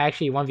Lux is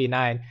actually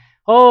 1v9.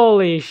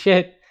 Holy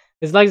shit,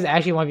 this Lux is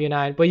actually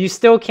 1v9, but you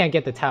still can't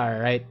get the tower,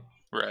 right?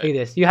 Right. Look at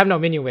this. You have no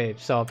minion wave,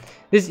 so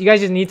you guys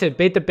just need to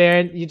bait the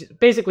Baron. You just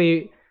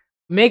basically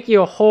make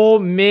your whole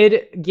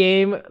mid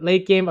game,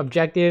 late game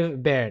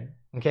objective Baron.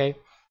 Okay,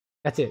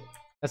 that's it.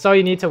 That's all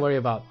you need to worry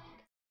about.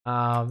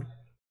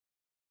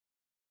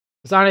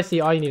 It's honestly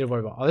all you need to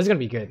worry about. Oh, this is gonna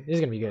be good. This is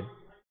gonna be good.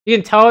 You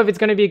can tell if it's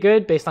gonna be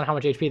good based on how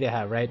much HP they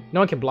have, right?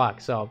 No one can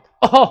block, so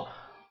yeah,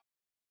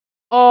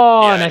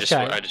 nice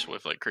try. I just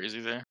whiffed like crazy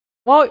there.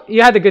 Well,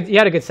 you had a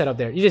good setup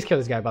there. You just killed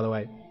this guy, by the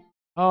way.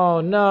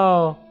 Oh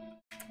no!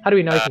 How do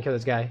we know you can kill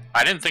this guy?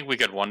 I didn't think we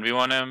could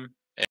 1v1 him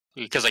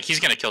because like he's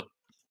gonna kill.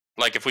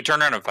 Like if we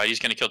turn around and fight, he's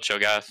gonna kill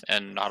Cho'Gath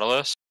and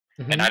Nautilus,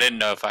 and I didn't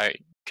know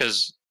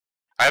because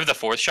I have the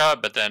 4th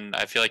shot, but then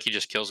I feel like he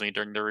just kills me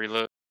during the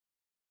reload.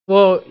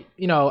 Well,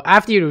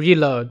 after you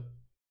reload,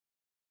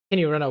 can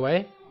you run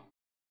away?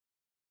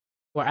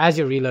 Or as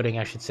you're reloading,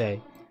 I should say.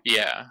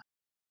 Yeah.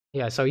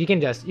 Yeah, so you can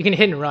hit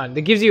and run.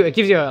 It gives you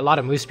a lot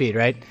of move speed,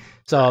 right?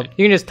 So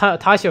you can just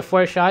toss your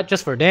 4th shot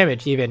just for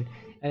damage even,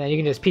 and then you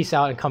can just peace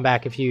out and come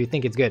back if you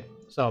think it's good.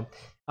 So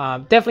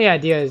definitely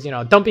idea is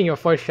dumping your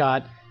 4th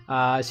shot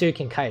so you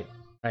can kite,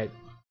 right?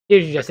 Here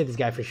you just hit this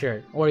guy for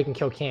sure, or you can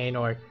kill Kane,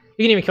 or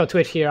you can even kill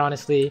Twitch here,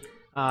 honestly.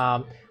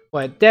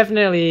 But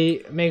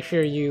definitely make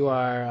sure you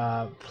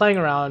are playing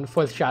around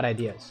 4th shot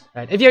ideas,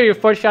 right? If you have your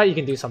 4th shot, you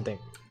can do something.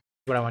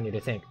 That's what I want you to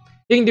think.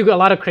 You can do a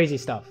lot of crazy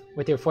stuff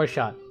with your 4th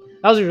shot.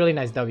 That was a really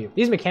nice W.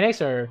 These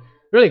mechanics are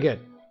really good.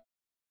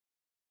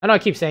 I know I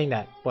keep saying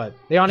that, but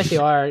they honestly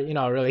are,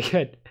 really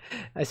good.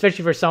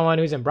 Especially for someone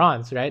who's in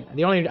bronze, right?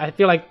 I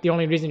feel like the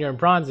only reason you're in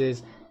bronze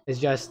is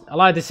just a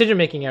lot of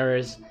decision-making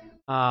errors.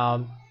 Yeah,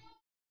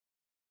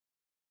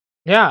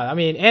 I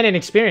mean, and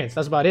inexperience.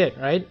 That's about it,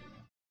 right?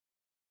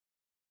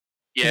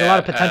 Yeah, there's a lot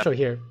of potential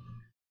here.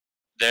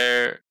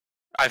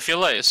 I feel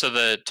like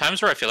the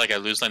times where I feel like I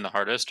lose lane the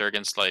hardest are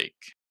against I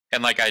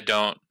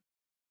don't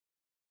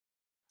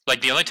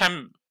the only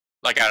time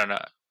I don't know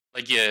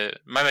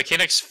my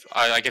mechanics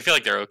I feel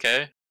like they're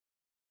okay.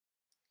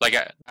 I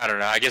don't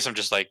know. I guess I'm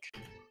just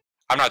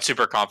I'm not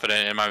super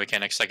confident in my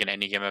mechanics in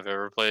any game I've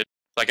ever played.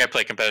 I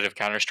play competitive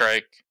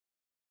Counter-Strike,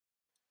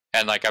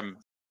 and I don't know.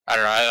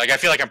 I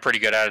feel like I'm pretty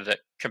good at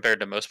it compared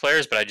to most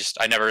players, but I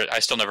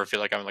still never feel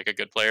like I'm a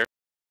good player.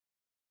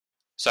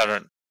 So I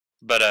don't.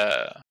 But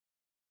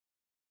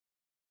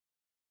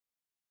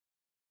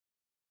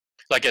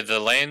the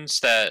lanes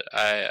that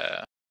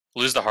I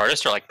lose the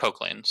hardest are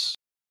poke lanes.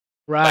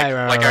 Right.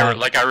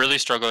 I really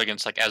struggle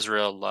against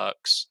Ezreal,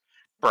 Lux,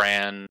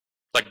 Bran,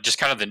 just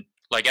kind of the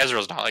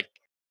Ezreal's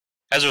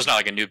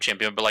not a noob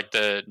champion, but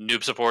the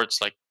noob supports,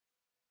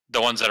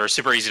 the ones that are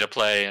super easy to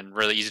play and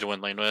really easy to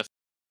win lane with.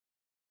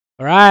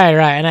 Right,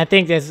 and I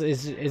think this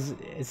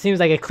it seems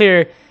like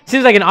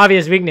an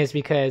obvious weakness,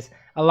 because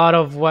a lot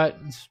of what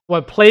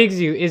plagues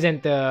you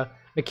isn't the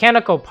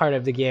mechanical part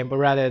of the game, but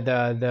rather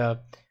the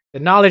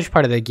knowledge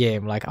part of the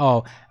game.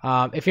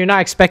 If you're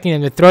not expecting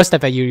them to throw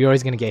stuff at you, you're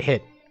always gonna get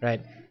hit,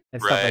 right?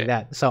 And stuff like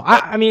that. So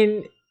I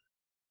mean,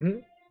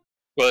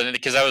 well,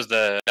 because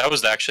that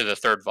was actually the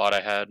 3rd VOD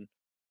I had.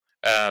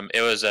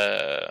 It was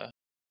a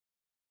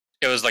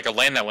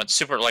lane that went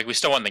super. We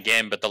still won the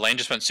game, but the lane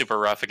just went super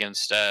rough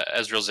against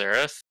Ezreal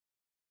Xerath.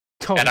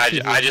 And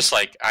I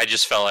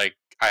just felt like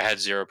I had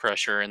 0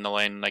 pressure in the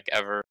lane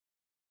ever.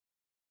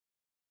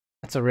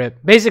 That's a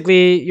rip.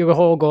 Basically, your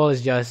whole goal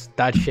is just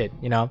dodge shit,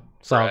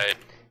 So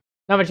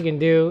not much you can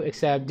do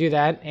except do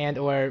that, and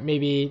or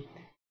maybe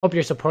hope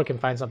your support can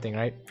find something,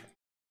 right?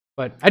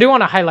 But I do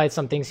want to highlight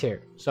some things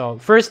here. So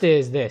first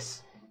is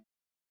this.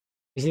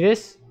 You see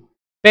this?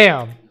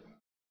 Bam!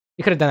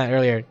 You could have done that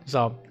earlier.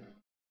 So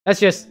that's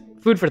just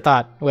food for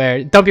thought,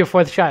 where dump your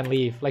 4th shot and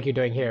leave like you're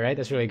doing here, right?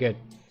 That's really good.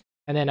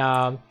 And then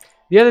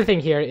the other thing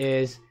here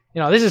is,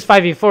 this is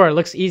 5v4. It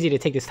looks easy to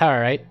take this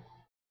tower, right?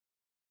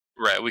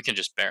 Right, we can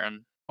just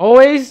Baron.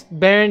 Always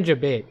Baron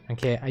Jabate.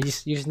 Okay,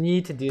 you just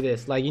need to do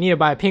this. You need to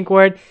buy a pink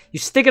ward. You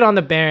stick it on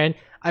the Baron.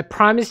 I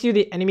promise you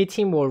the enemy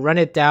team will run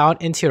it down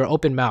into your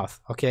open mouth.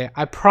 Okay,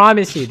 I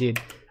promise you,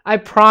 dude. I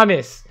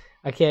promise.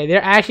 Okay,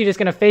 they're actually just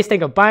gonna face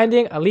take a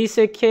binding, a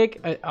Lisa kick,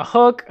 a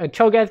hook, a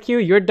Cho'Gath Q,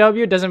 your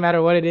W, doesn't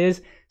matter what it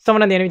is.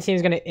 Someone on the enemy team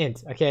is gonna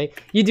int, okay?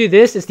 You do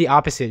this, it's the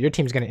opposite. Your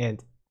team's gonna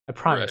int. I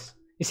promise. Right.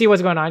 You see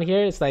what's going on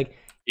here? It's like,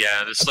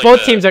 yeah, this both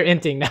like teams are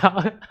inting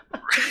now.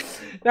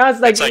 Now it's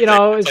like, you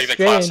know, it's like the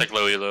classic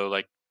low,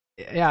 like,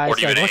 yeah, or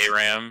even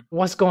ARAM.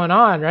 What's going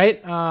on, right?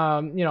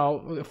 You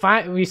know,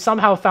 we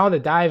somehow found a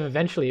dive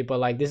eventually, but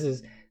like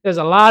there's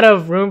a lot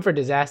of room for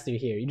disaster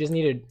here. You just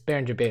need a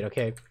Baron Jabate,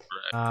 okay?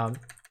 Right.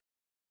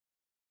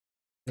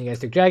 You guys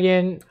took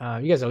Dragon.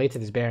 You guys are late to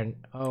this Baron.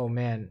 Oh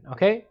man.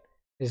 Okay,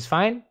 this is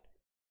fine.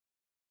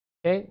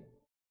 Okay.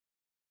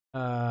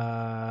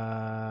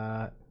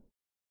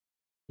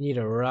 You need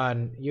to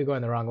run. You're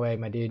going the wrong way,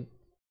 my dude.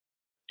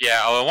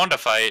 Yeah, I wanted to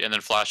fight and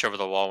then flash over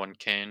the wall when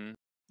Kane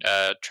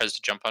tries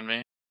to jump on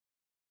me.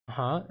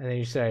 And then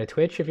you start a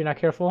Twitch if you're not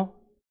careful.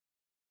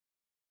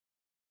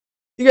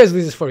 You guys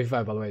lose this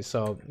 45, by the way,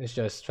 so it's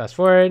just fast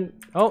forward.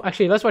 Oh,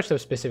 actually, let's watch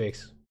those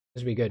specifics.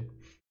 This will be good.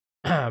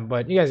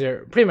 But you guys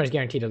are pretty much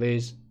guaranteed to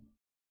lose.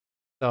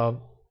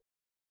 So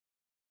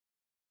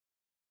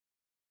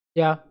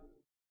yeah,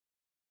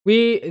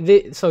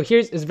 so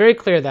it's very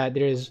clear that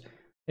there's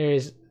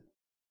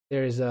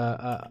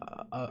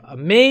a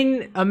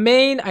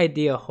main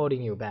idea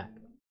holding you back.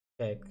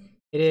 Okay,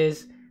 it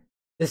is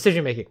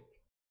decision making.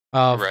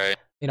 Right.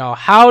 You know,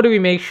 how do we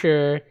make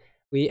sure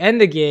we end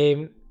the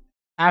game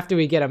after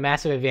we get a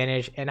massive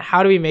advantage, and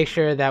how do we make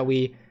sure that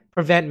we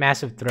prevent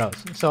massive throws?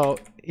 So,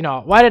 you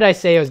know, why did I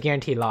say it was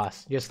guaranteed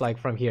loss? Just like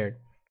from here.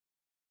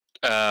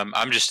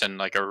 I'm just in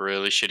like a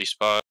really shitty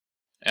spot,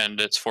 and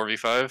it's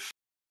 4v5.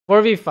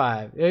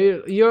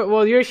 4v5.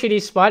 Your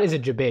shitty spot is a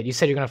Jabate. You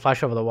said you're gonna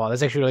flash over the wall.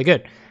 That's actually really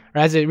good.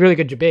 Right? That's a really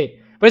good Jabate.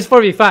 But it's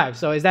 4v5,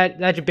 so is that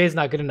Jabate's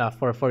not good enough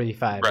for a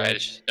 4v5? Right.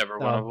 It's just never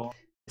winnable.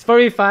 It's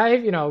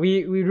 4v5. You know,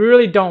 we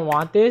really don't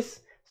want this.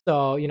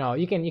 So, you know,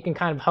 you can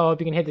kind of help.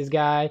 You can hit this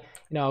guy.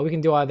 You know, we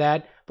can do all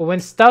that. But when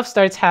stuff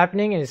starts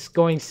happening and it's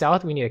going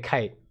south, we need a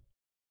kite.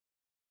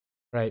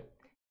 Right.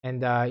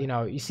 And you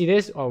know, you see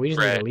this? Oh, we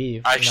just need to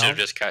leave. I should have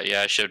just cut.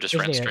 Yeah, I should have just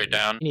ran straight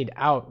down. We need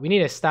out. We need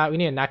to stop. We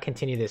need to not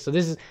continue this. So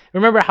this is,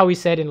 remember how we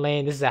said in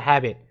lane, this is a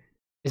habit.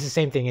 It's the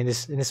same thing in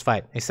this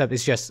fight, except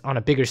it's just on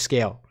a bigger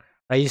scale.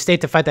 Right? You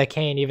stayed to fight that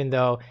Kane, even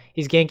though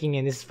he's ganking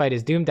and this fight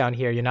is doomed down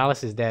here. Your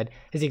Nihilus is dead.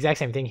 It's the exact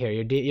same thing here.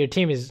 Your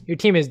team is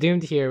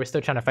doomed here. We're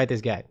still trying to fight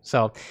this guy.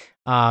 So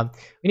we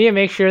need to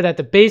make sure that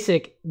the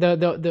basic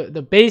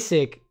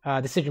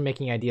decision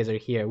making ideas are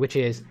here, which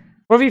is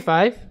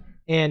 4v5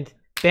 and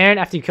Baron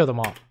after you kill them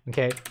all.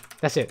 Okay,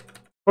 that's it.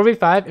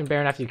 4v5 and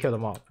Baron after you kill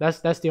them all.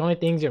 That's the only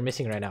things you're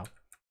missing right now.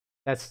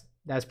 That's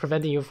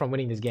preventing you from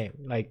winning this game.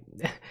 Like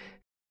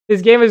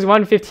this game was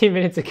won 15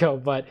 minutes ago,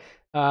 but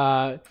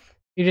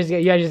you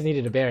guys just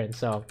needed a Baron.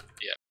 So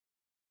yeah.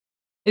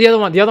 The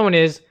other one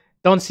is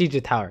don't siege the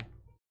tower.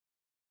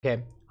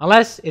 Okay,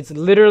 unless it's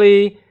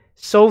literally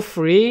so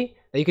free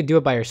that you could do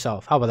it by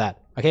yourself. How about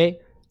that? Okay,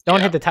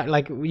 don't hit the tower.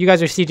 Like you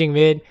guys are sieging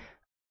mid.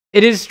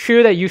 It is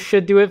true that you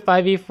should do it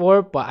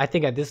 5v4, but I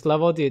think at this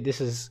level, dude,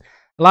 this is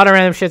a lot of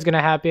random shit's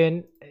gonna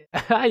happen.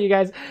 You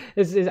guys,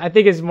 I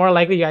think it's more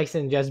likely you guys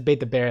can just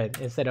bait the Baron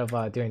instead of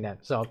doing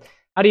that. So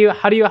how do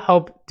you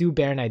help do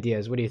Baron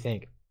ideas? What do you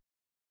think?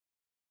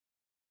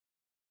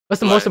 What's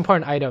the most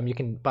important item you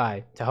can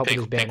buy to help with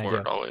this Baron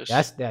idea? Always.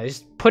 Yeah,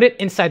 just put it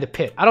inside the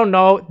pit. I don't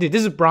know, dude.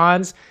 This is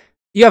bronze.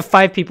 You have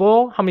 5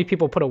 people. How many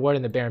people put a word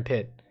in the Baron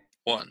pit?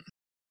 1.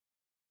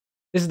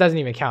 This doesn't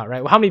even count,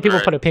 right? Well, how many people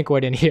put a pink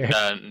word in here?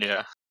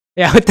 Yeah.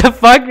 Yeah, what the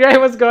fuck, right?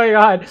 What's going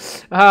on?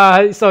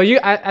 So you,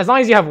 as long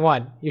as you have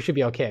 1, you should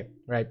be okay,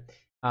 right?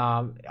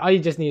 All you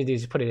just need to do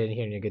is put it in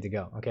here and you're good to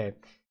go, okay?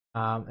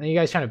 And you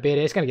guys trying to bait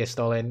it, it's gonna get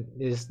stolen.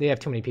 They have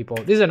too many people.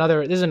 This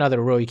is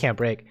another rule you can't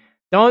break.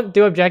 Don't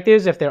do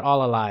objectives if they're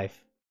all alive,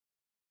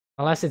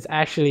 unless it's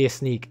actually a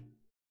sneak.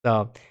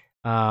 So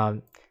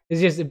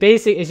it's just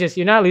basic. It's just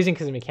you're not losing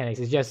because of mechanics.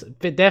 It's just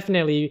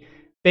definitely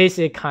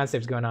basic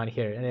concepts going on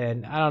here.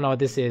 And I don't know what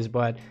this is,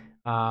 but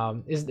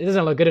it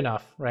doesn't look good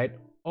enough, right?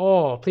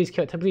 Oh, please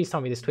tell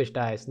me this Twitch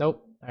dies.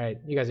 Nope. All right,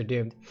 you guys are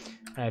doomed.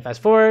 All right,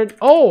 fast forward.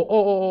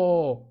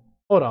 Oh,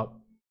 hold up.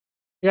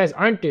 You guys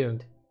aren't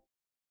doomed.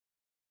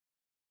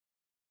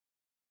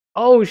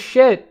 Oh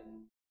shit.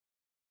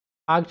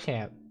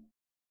 PogChamp.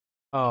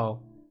 Oh,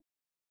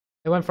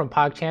 it went from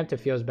PogChamp to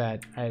feels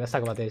bad. All right, let's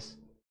talk about this.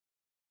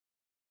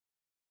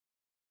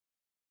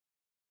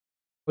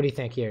 What do you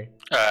think here?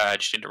 I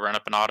just need to run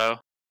up an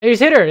auto. You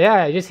just hit her,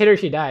 yeah. You just hit her,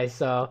 she dies.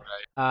 So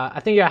I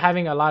think you're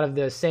having a lot of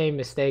the same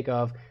mistake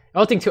of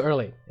ulting too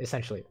early,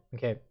 essentially.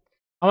 Okay,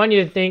 I want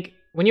you to think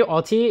when you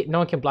ulti, no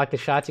one can block the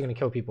shots. You're gonna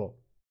kill people.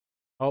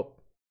 Oh,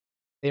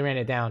 they ran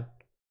it down.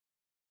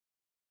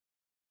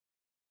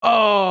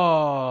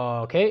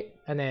 Oh, okay.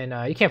 And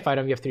then you can't fight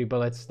them. You have 3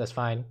 bullets. That's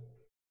fine.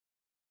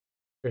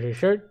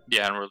 Sure.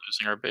 Yeah, and we're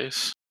losing our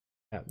base.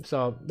 Yeah.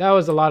 So that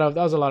was a lot of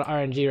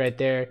RNG right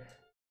there.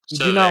 You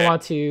do not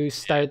want to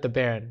start the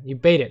Baron. You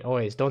bait it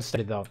always. Don't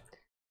start it though.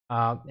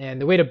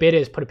 And the way to bait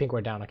it is put a pink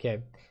ward down.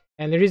 Okay.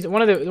 And the reason,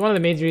 one of the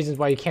main reasons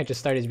why you can't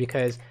just start is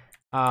because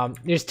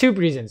there's 2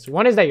 reasons.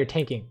 One is that you're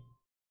tanking.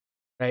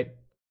 right?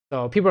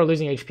 So people are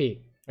losing HP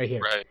right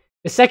here. Right.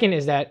 The second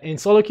is that in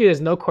solo queue,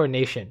 there's no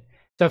coordination.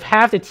 So if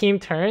half the team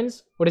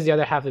turns, what does the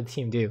other half of the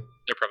team do?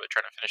 They're probably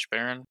trying to finish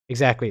Baron.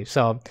 Exactly.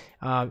 So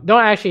don't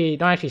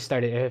actually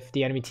start it if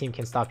the enemy team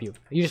can stop you.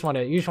 You just want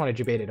to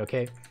debate it,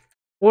 okay?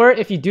 Or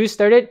if you do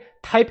start it,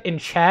 type in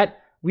chat,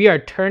 we are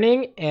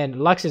turning and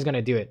Lux is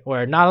gonna do it,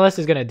 or Nautilus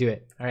is gonna do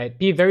it. All right,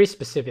 be very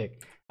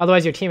specific.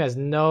 Otherwise, your team has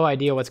no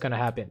idea what's gonna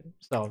happen.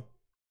 So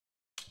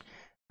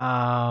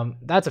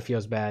that's a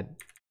feels bad.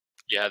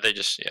 Yeah, we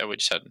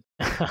just had.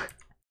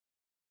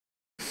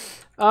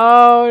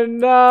 Oh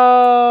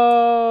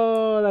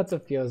no, that's a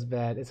feels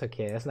bad. It's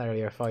okay. That's not really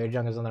your fault. Your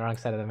jungler's on the wrong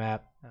side of the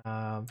map.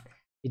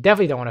 You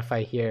definitely don't want to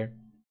fight here.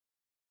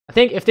 I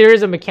think if there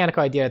is a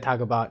mechanical idea to talk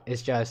about,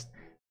 it's just,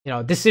 you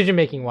know, decision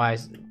making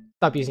wise,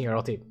 stop using your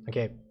ulti.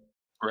 Okay.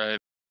 Right.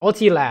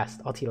 Ulti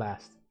last. Ulti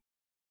last.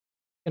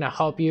 It's gonna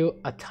help you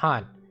a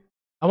ton.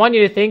 I want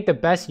you to think the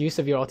best use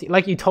of your ulti,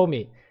 like you told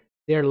me.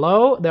 They're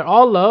low. They're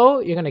all low.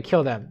 You're gonna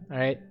kill them. All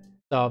right.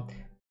 So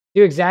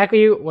do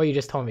exactly what you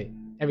just told me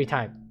every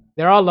time.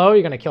 They're all low,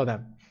 you're gonna kill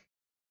them.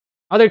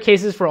 Other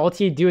cases for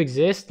ulti do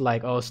exist,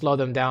 like, oh, slow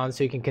them down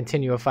so you can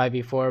continue a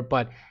 5v4,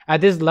 but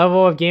at this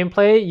level of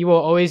gameplay, you will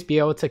always be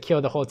able to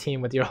kill the whole team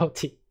with your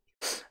ulti.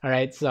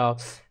 Alright, so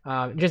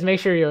just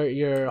make sure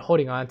you're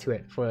holding on to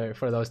it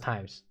for those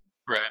times.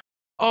 Right.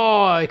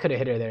 Oh, I could have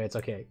hit her there, it's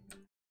okay.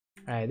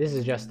 Alright, this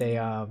is just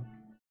a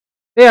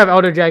they have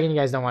Elder Dragon, you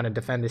guys don't want to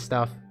defend this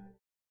stuff.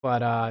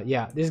 But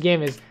yeah, this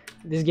game is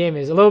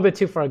a little bit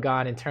too far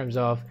gone in terms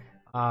of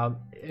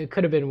it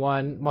could have been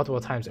won multiple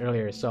times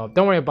earlier, so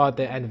don't worry about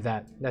the end of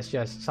that. That's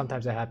just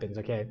sometimes that happens.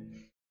 Okay.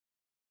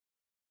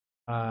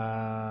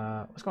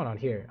 What's going on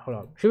here? Hold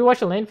on. Should we watch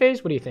the lane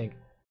phase? What do you think?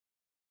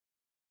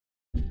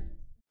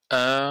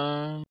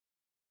 I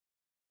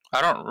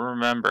don't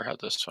remember how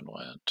this one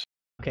went.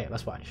 Okay,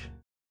 let's watch.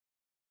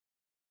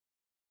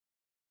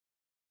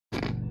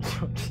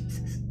 Oh,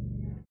 Jesus.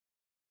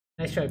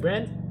 Nice try,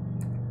 Brand.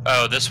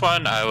 Oh, this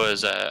one I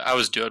was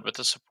good with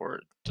the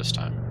support this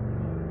time.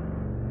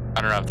 I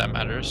don't know if that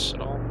matters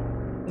at all.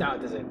 No,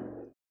 it doesn't.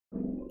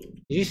 Did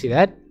you see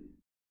that?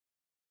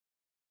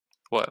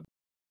 What?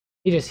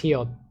 He just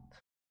healed.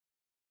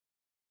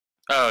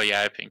 Oh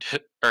yeah, I pinged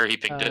it, or he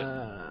pinged it.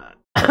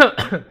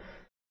 Oh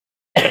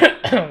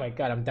my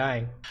god, I'm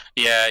dying.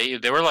 Yeah,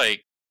 they were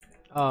like.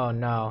 Oh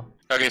no.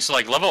 Okay, so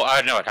like level, I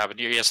don't know what happened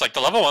here. Yes, like the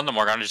level 1, the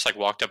Morgana just like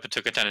walked up and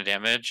took a ton of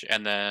damage,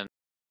 and then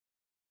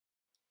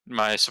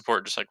my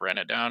support just like ran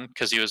it down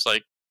because he was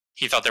like,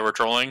 he thought they were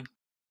trolling.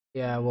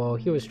 Yeah, well,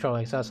 he was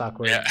trolling, so that's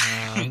awkward. Yeah.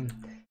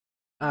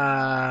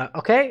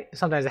 Okay,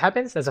 sometimes it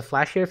happens. There's a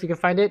flash here if you can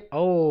find it.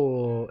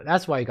 Oh,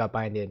 that's why you got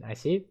binded. I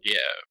see. Yeah.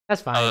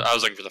 That's fine. I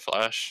was looking for the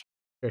flash.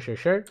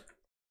 Sure.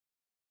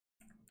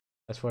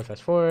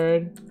 Fast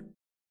forward.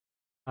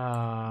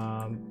 Ba-ba-da-ba.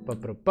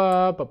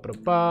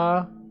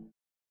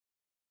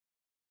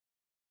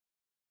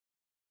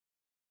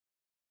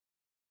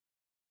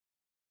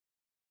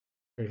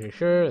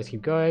 Sure. Let's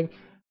keep going.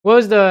 What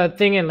was the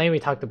thing in lane we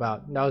talked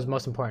about that was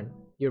most important?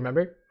 You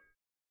remember?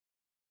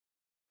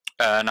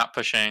 Not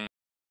pushing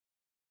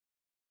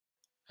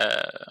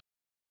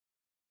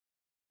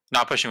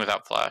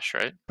without flash,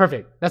 right?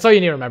 Perfect. That's all you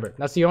need to remember.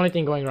 That's the only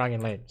thing going wrong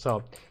in lane.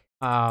 So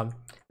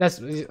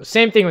that's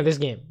same thing with this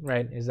game,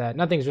 right? Is that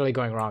nothing's really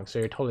going wrong, so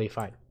you're totally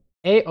fine.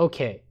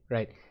 Okay,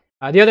 right?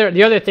 The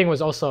other thing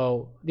was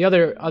also the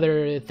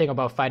other thing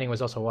about fighting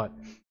was also what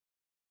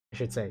I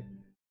should say.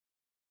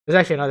 There's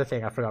actually another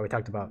thing I forgot we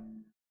talked about.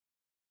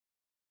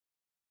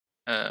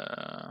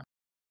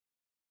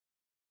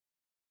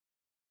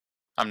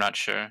 I'm not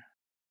sure.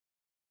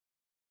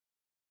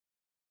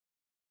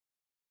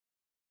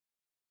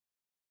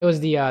 It was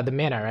the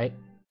mana, right?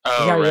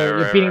 Oh,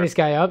 you're beating this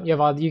guy up.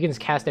 You can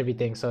cast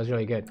everything, so it's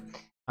really good.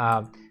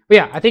 But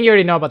yeah, I think you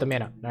already know about the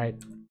mana, right?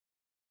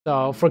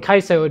 So for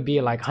Kai'Sa, it would be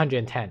like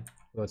 110,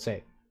 I would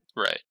say.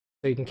 Right.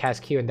 So you can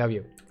cast Q and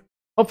W.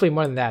 Hopefully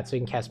more than that, so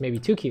you can cast maybe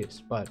 2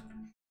 Qs, but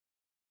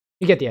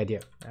you get the idea.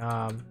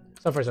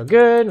 So far so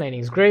good.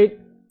 Laning's great.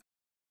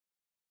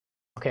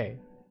 Okay,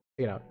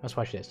 check it out. Let's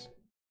watch this.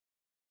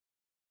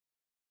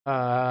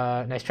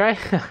 Nice try.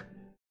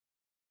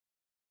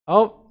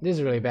 Oh, this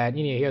is really bad.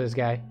 You need to heal this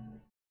guy.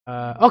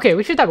 Okay,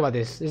 we should talk about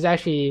this. This is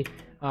actually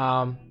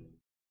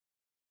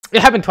it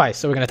happened twice,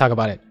 so we're gonna talk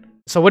about it.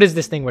 So what is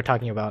this thing we're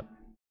talking about?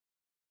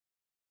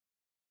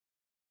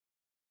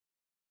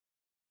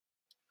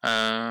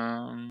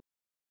 I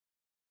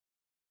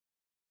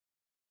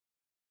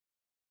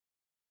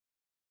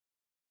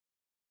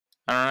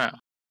don't know.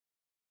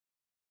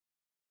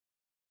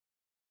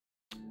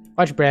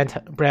 Watch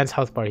Brand's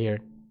health bar here.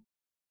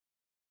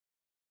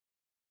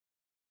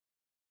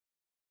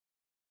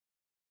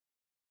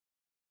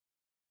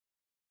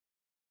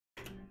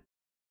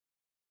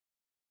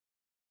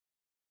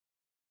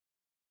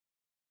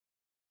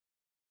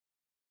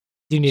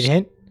 Do you need a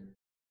hint?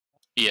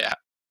 Yeah.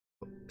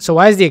 So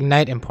why is the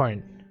ignite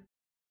important?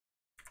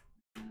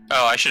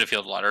 Oh, I should have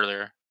healed a lot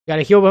earlier. You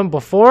gotta heal him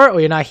before, or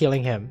you're not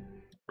healing him.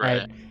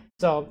 Right.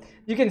 So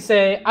you can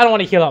say, I don't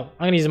want to heal him.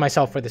 I'm gonna use it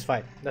myself for this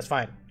fight. That's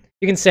fine.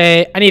 you can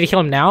say, I need to heal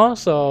him now,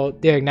 so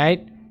the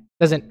ignite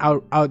doesn't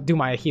outdo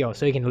my heal,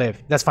 so he can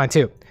live. That's fine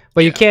too.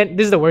 But you can't.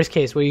 This is the worst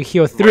case where you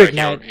heal through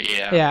ignite.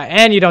 Yeah,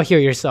 and you don't heal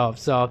yourself.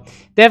 So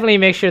definitely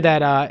make sure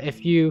that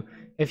if you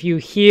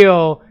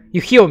heal,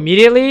 you heal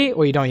immediately,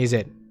 or you don't use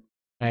it,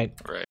 right?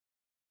 Right.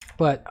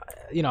 But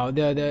you know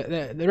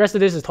the rest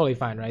of this is totally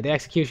fine, right? The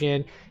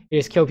execution, you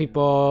just kill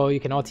people, you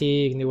can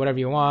ulti, you can do whatever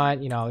you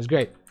want. You know, it's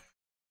great.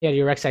 You had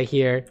your Rek'Sai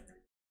here,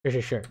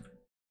 sure,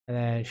 and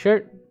then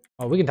sure.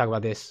 Oh, we can talk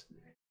about this.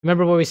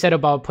 Remember what we said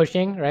about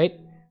pushing, right?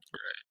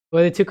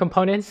 What are the two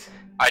components?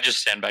 I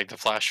just sandbagged the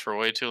flash for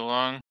way too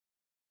long.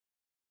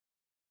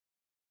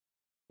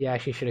 Yeah,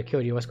 actually should have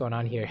killed you. What's going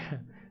on here?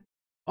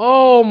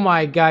 Oh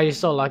my god, you're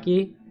so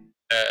lucky.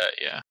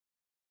 Yeah.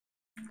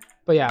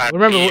 But yeah,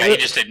 remember he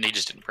just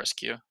didn't press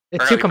Q.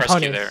 The two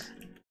components.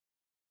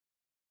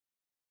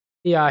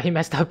 Yeah, he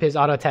messed up his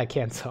auto attack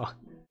cancel.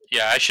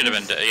 Yeah, I should have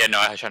been dead. Yeah, no,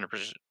 I should have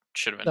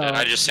been dead.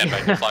 I just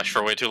sandbagged the flash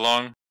for way too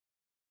long.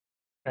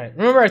 Right.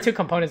 Remember our two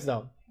components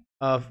though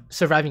of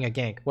surviving a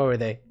gank. What were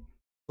they?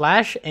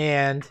 Flash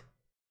and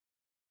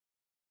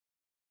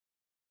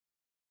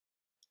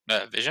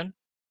Vision.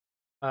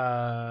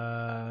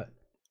 What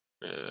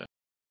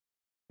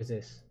is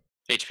this?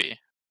 HP.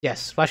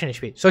 Yes, flash and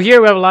HP. So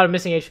here we have a lot of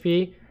missing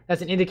HP.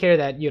 That's an indicator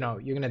that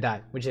you're gonna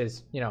die, which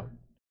is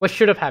what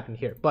should have happened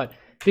here. But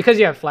because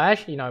you have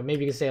flash,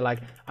 maybe you can say like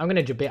I'm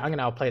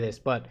gonna outplay this.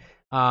 But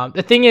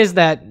the thing is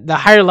that the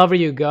higher level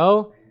you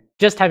go,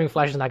 just having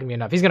flash is not gonna be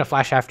enough. He's gonna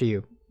flash after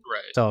you.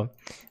 Right. So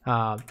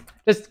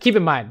just keep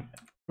in mind.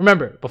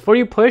 Remember, before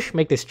you push,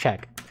 make this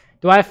check.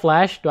 Do I have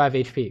flash? Do I have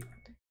HP?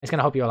 It's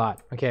gonna help you a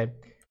lot. Okay.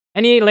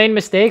 Any lane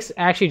mistakes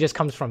actually just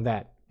comes from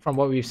that, from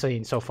what we've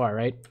seen so far,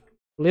 right?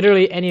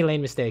 Literally any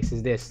lane mistakes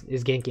is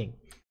ganking.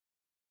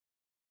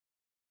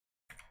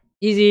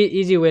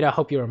 Easy way to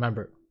help you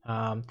remember.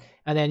 And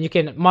then you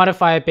can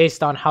modify it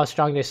based on how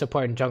strong their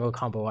support and jungle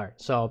combo are.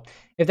 So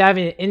if they have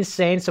an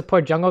insane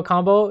support jungle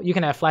combo, you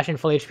can have flash and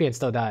full HP and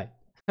still die.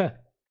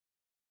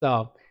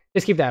 So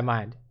just keep that in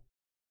mind.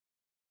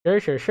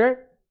 Sure.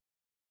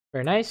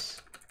 Very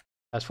nice.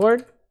 Fast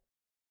forward.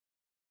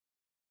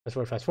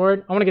 Fast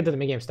forward. I want to get to the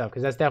mid game stuff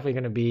because that's definitely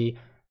going to be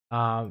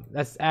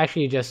that's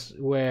actually just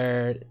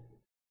where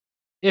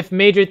if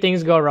major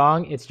things go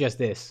wrong, it's just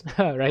this,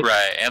 right?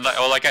 Right. And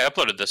like I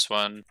uploaded this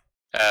one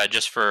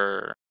just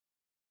for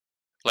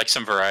like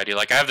some variety.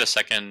 Like I have the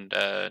second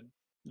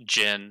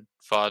Jhin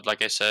FOD,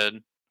 like I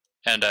said,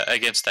 and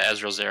against the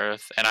Ezreal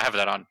Xerath, and I have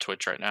that on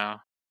Twitch right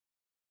now.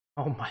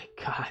 Oh my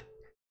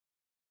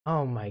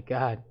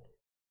god.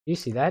 You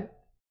see that?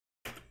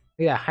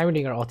 Look at that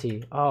Heimerdinger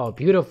ulti. Oh,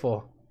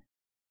 beautiful.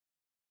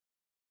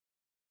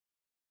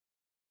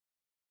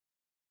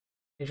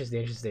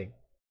 Interesting.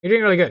 You're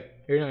doing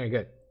really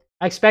good.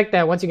 I expect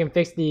that once you can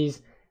fix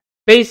these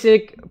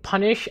basic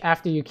punish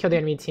after you kill the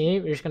enemy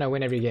team, you're just gonna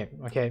win every game,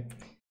 okay?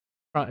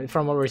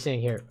 From what we're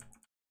seeing here.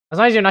 As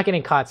long as you're not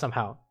getting caught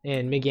somehow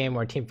in mid-game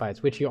or team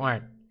fights, which you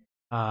aren't.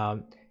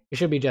 You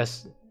should be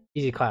just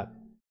easy clap.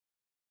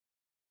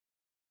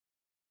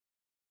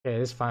 Okay,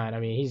 this is fine. I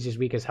mean, he's just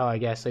weak as hell, I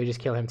guess, so you just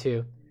kill him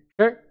too.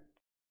 Sure.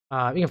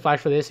 You can flash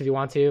for this if you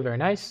want to. Very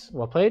nice.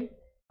 Well played.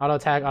 Auto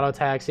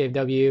attack, save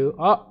W.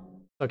 Oh,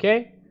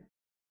 okay.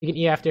 You can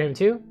E after him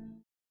too.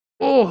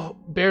 Oh,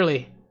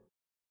 barely.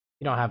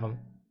 You don't have him.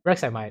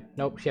 Rek'Sai might.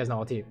 Nope, she has no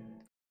ulti.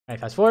 Alright,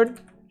 fast forward.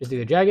 Just do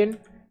the dragon.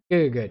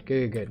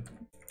 Good.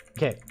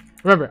 Okay.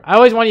 Remember, I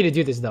always want you to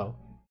do this though.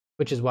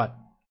 Which is what?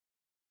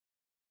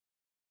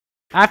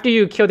 After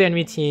you kill the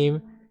enemy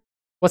team,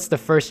 what's the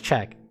first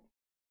check?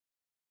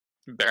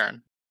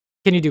 Baron.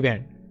 Can you do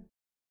Baron?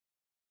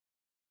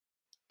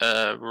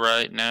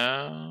 Right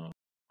now,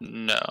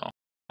 no.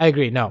 I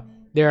agree, no.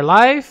 They're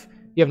alive,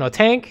 you have no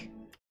tank,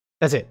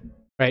 that's it,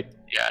 right?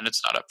 Yeah, and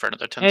it's not up for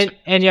another 10 seconds.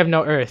 And you have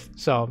no earth,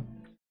 so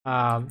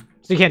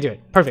you can't do it.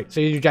 Perfect, so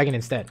you do dragon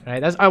instead,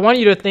 right? I want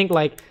you to think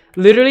like,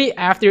 literally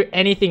after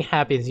anything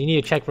happens, you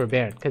need to check for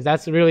Baron, because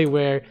that's really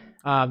where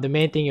the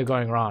main thing you're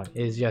going wrong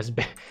is just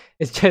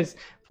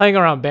playing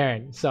around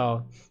Baron.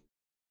 So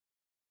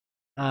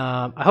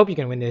I hope you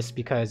can win this,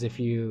 because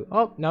if you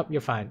nope, you're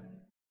fine.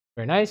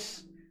 Very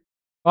nice.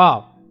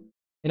 Wow.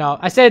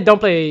 I said don't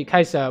play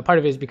Kai'Sa. Part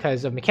of it is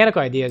because of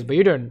mechanical ideas, but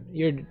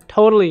you're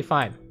totally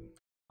fine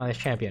on this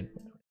champion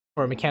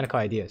for mechanical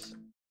ideas.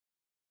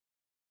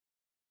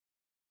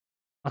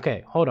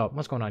 Okay, hold up.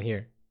 What's going on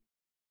here?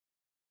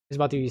 It's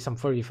about to be some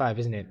 4v5,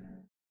 isn't it?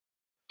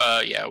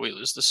 Yeah, we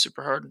lose this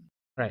super hard.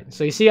 Right.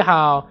 So you see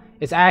how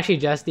it's actually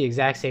just the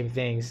exact same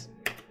things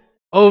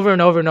over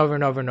and over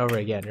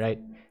again, right?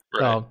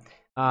 Right.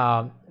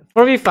 So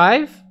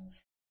 4v5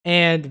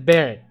 and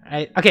Baron.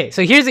 Right? Okay,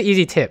 so here's the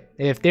easy tip.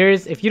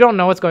 If you don't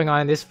know what's going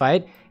on in this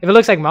fight, if it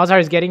looks like Malzahar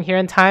is getting here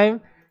in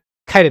time,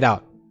 kite it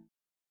out.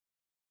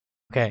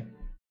 Okay.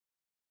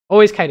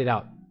 Always kite it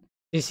out.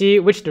 You see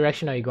which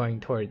direction are you going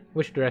toward?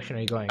 Which direction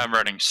are you going? I'm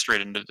running straight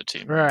into the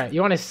team. Right.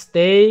 You want to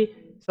stay.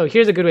 So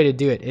here's a good way to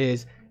do it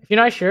is if you're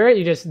not sure,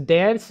 you just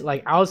dance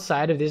like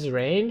outside of this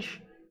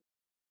range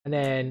and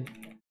then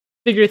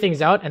figure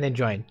things out and then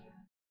join.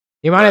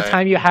 The amount of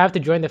time you have to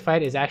join the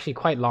fight is actually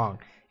quite long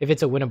if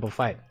it's a winnable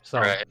fight. So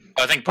I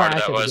think part of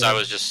that was I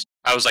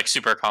was like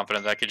super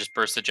confident that I could just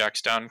burst the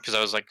Jax down because I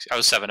was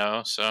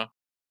 7-0. So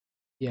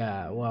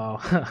yeah,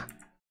 well,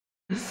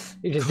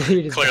 you just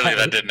clearly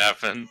that didn't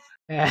happen.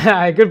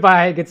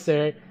 Goodbye, good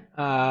sir.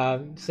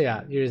 So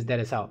yeah, you're just dead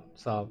as hell.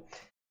 So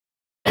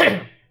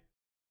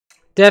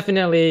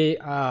definitely,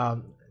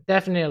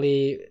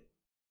 definitely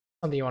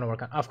something you want to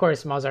work on. Of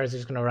course, Malzahar is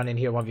just gonna run in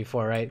here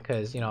 1v4, right?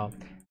 Because you know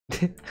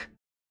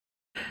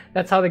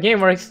that's how the game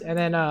works. And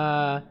then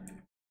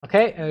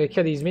okay, and we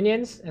kill these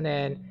minions, and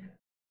then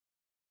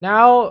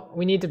now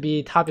we need to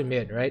be top and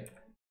mid, right?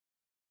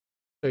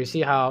 So you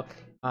see how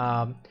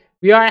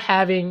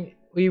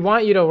we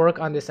want you to work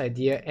on this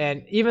idea,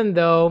 and even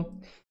though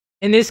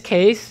in this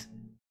case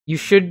you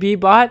should be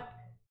bot,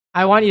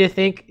 I want you to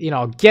think, you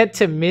know, get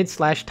to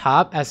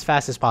mid/top as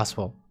fast as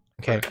possible.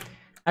 Okay.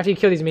 After you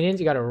kill these minions,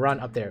 you gotta run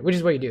up there, which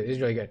is what you do. This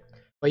is really good.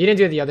 But you didn't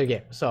do it the other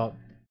game, so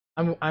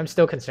I'm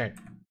still concerned.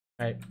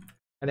 Right.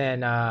 And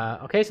then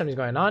okay, something's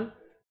going on.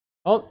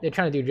 Oh, they're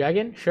trying to do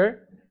dragon, sure.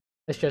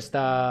 Let's just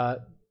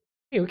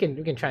hey, we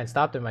can try and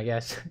stop them, I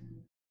guess.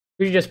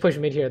 We should just push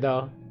mid here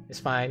though. It's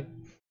fine.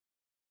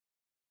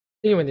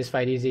 You can win this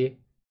fight easy.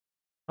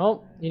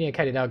 Oh, you need to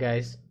cut it out,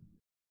 guys.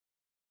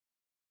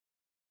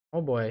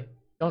 Oh boy.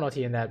 Don't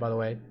OT in that, by the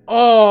way.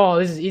 Oh,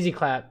 this is easy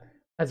clap.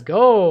 Let's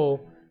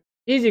go.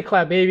 Easy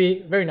clap,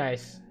 baby. Very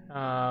nice.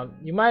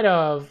 You might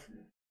have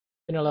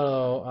been a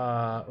little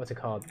what's it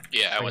called?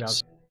 Yeah, I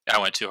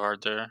went too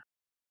hard there.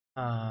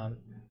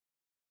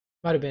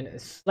 Might have been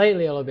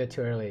slightly a little bit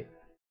too early.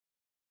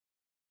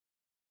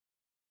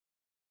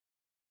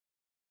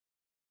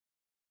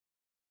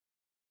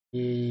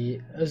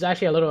 It was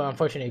actually a little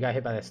unfortunate you got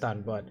hit by that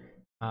stun, but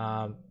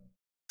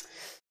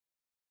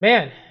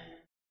man.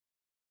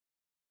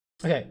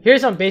 Okay, here's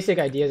some basic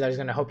ideas that is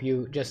gonna help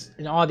you just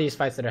in all these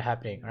fights that are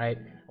happening, right?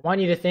 I want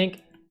you to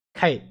think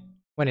kite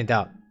when in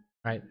doubt,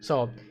 right?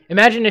 So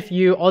imagine if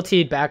you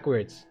ultied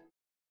backwards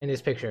in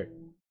this picture.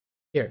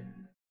 Here.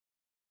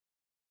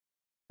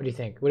 What do you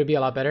think? Would it be a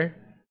lot better?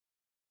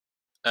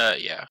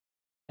 Yeah.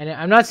 And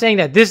I'm not saying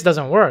that this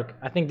doesn't work.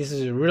 I think this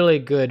is a really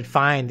good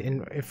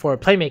find for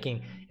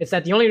playmaking. It's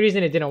that the only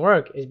reason it didn't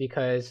work is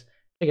because,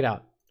 check it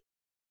out.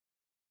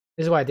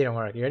 This is why it didn't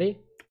work. You ready?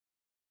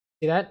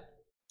 See that?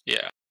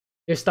 Yeah.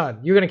 You're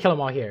stunned. You're gonna kill them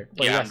all here.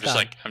 Yeah, I'm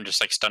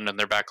just like stunned in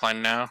their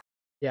backline now.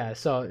 Yeah,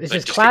 so it's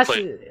like, just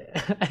classic.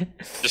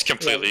 Just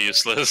completely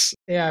useless.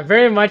 Yeah,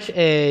 very much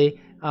a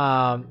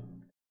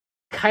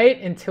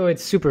kite until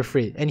it's super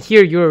free. And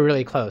here you were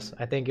really close.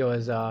 I think it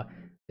was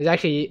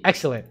actually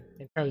excellent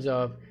in terms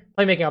of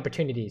playmaking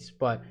opportunities,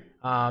 but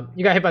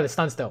you got hit by the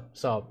stun still.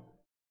 So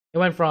it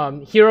went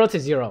from hero to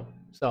 0.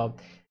 So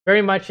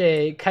very much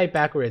a kite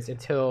backwards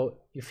until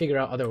you figure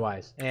out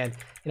otherwise. And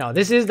you know,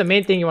 this is the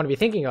main thing you want to be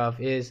thinking of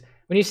is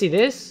when you see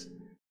this,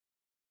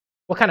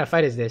 what kind of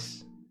fight is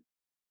this?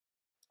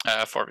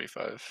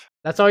 4v5.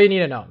 That's all you need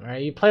to know,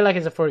 right? You play like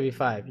it's a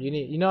 4v5. You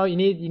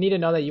need to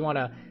know that you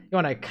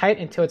wanna kite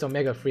until it's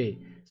omega free.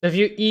 So if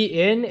you E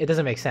in, it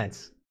doesn't make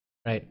sense,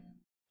 right?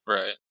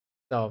 Right.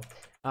 So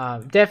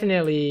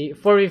definitely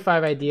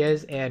 4v5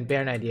 ideas and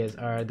Baron ideas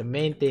are the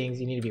main things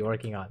you need to be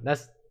working on.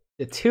 That's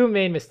the two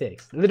main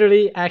mistakes.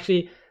 Literally,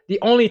 actually, the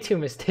only two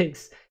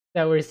mistakes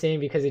that we're seeing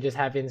because it just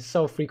happens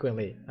so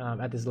frequently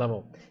at this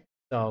level.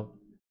 So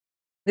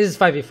this is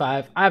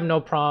 5v5. I have no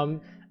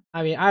problem.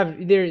 I mean,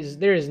 there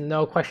is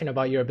no question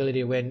about your ability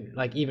to win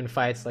like even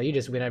fights. Like you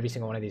just win every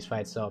single one of these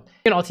fights. So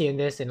you can ulti in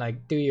this and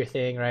like do your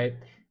thing, right?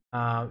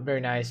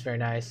 Very nice, very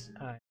nice.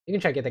 You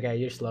can try to get the guy.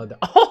 You're slow though.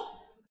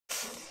 Oh,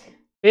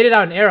 baited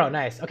out an arrow.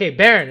 Nice. Okay,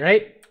 Baron,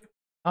 right?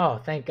 Oh,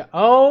 thank God.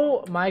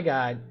 Oh my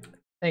God.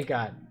 Thank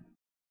God.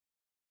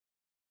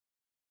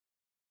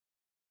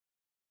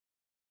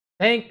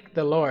 Thank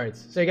the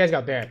Lords. So you guys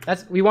got Baron.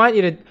 We want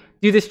you to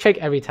do this trick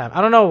every time.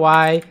 I don't know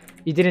why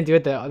you didn't do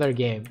it the other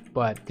game,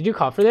 but did you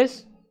call for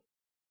this?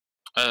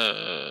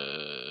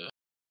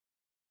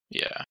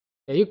 Yeah.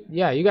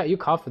 You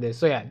called for this.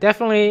 So yeah,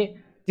 definitely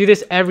do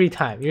this every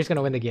time. You're just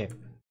gonna win the game.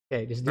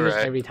 Okay, just do this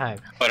every time.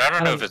 But I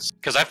don't know if it's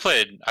because I've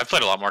played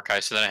a lot more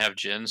Kai'Sa than I have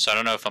Jhin, so I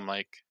don't know if I'm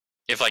like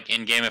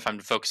in game if I'm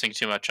focusing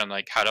too much on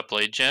like how to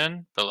play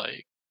Jhin, but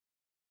like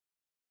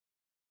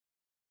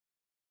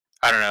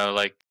I don't know,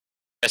 like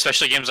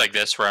especially games like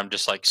this where I'm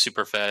just like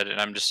super fed and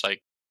I'm just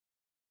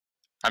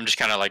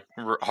kind of like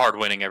hard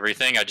winning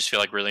everything. I just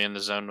feel like really in the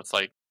zone with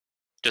like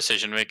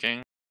decision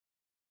making.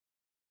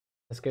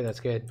 That's good. That's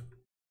good.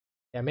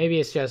 Yeah,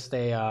 maybe it's just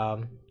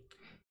a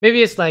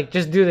maybe it's like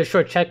just do the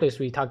short checklist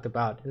we talked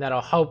about, and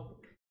that'll help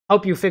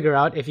you figure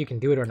out if you can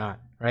do it or not.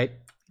 Right.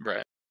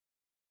 Right.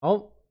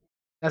 Oh,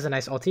 that's a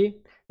nice ulti.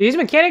 These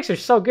mechanics are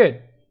so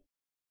good.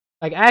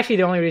 Like actually,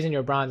 the only reason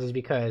you're bronze is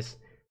because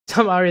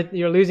somehow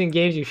you're losing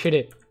games you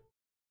shouldn't.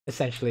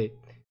 Essentially,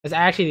 that's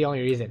actually the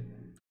only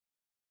reason.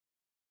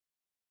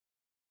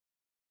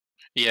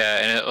 Yeah,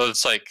 and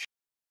it's like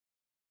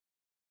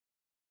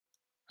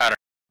I don't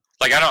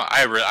like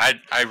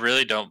I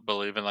really don't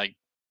believe in like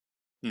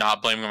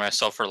not blaming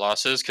myself for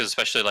losses, because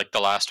especially like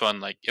the last one,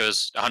 like it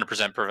was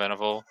 100%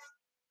 preventable.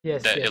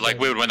 Yes, That yes, like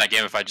yes. we would win that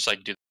game if I just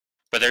like do.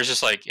 But there's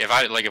just like if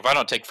I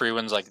don't take free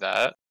wins like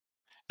that,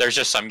 there's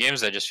just some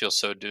games that just feel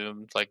so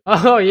doomed. Like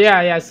Oh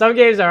yeah, yeah. Some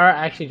games are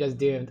actually just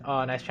doomed.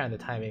 Oh, nice try on the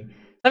timing.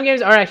 Some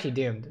games are actually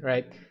doomed,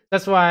 right?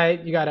 That's why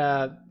you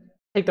gotta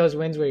take those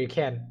wins where you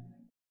can.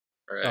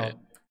 right. So,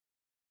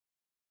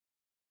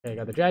 okay,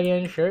 got the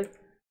dragon, sure.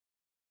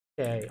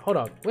 Okay, hold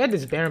up. We had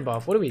this Baron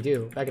buff. What do we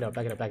do? Back it up,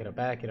 back it up, back it up,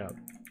 back it up.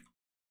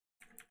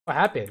 What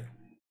happened?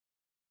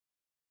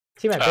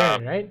 Team at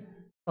Baron, right?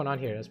 What's going on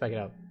here? Let's back it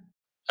up.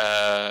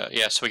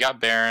 Yeah. So we got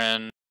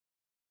Baron.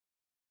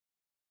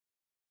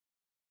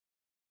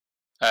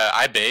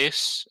 I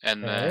base,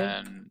 and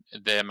Okay.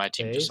 then my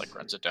team just Base. like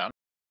runs it down.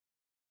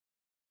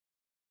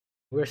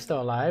 We're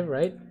still alive,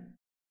 right?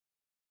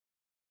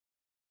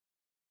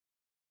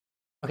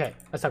 Okay,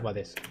 let's talk about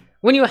this.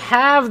 When you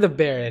have the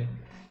Baron,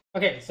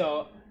 okay,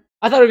 so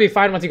I thought it would be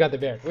fine once you got the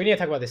Baron. We need to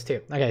talk about this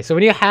too. Okay, so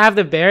when you have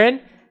the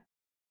Baron,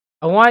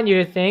 I want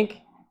you to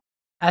think,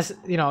 as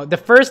you know, the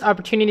first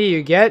opportunity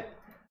you get,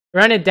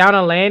 run it down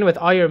a lane with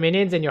all your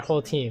minions and your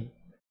whole team.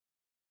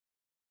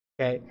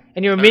 Okay,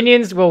 and your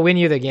minions will win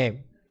you the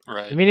game.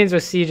 Right. The minions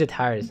will siege the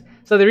towers.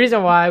 So the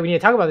reason why we need to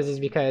talk about this is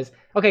because,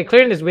 okay,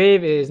 clearing this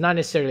wave is not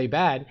necessarily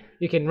bad.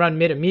 You can run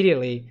mid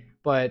immediately,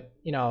 but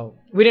you know,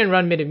 we didn't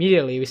run mid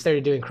immediately. We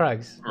started doing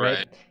Krugs,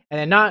 right? And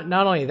then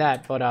not only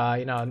that, but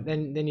you know,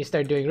 then you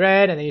start doing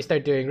red, and then you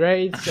start doing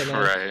raids, and then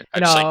right. I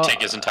just like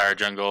take his entire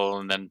jungle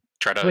and then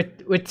try to.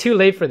 We're too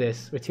late for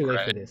this. We're too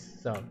late for this.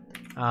 So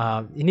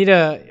you need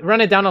to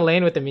run it down a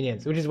lane with the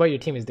minions, which is what your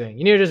team is doing.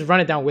 You need to just run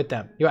it down with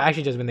them. You'll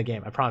actually just win the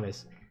game. I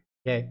promise.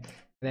 Okay.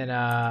 And then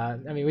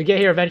I mean, we get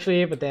here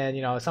eventually, but then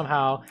you know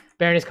somehow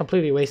Baron is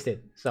completely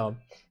wasted. So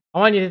I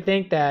want you to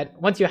think that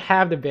once you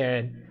have the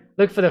Baron,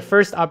 look for the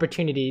first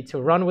opportunity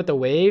to run with the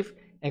wave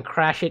and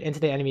crash it into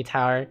the enemy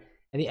tower,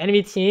 and the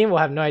enemy team will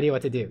have no idea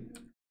what to do.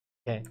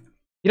 Okay.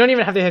 You don't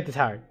even have to hit the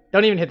tower.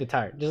 Don't even hit the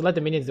tower. Just let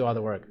the minions do all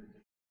the work.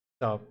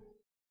 So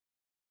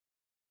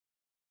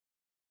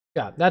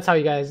yeah, that's how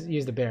you guys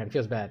use the Baron.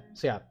 Feels bad.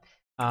 So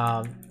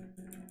yeah,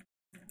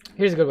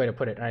 here's a good way to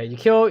put it. All right, you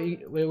kill.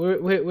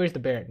 Where's the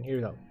Baron? Here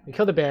we go. You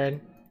kill the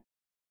Baron.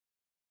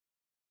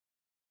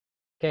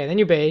 Okay, and then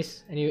you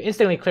base, and you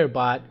instantly clear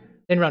bot,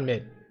 then run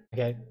mid.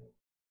 Okay,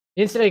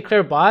 you instantly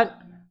clear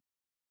bot.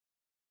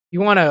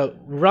 You want to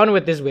run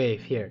with this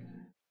wave here.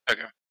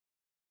 Okay.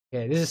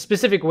 Okay, this is a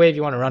specific wave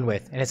you want to run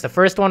with, and it's the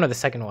first one or the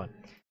second one.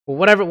 Well,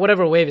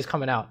 whatever wave is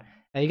coming out,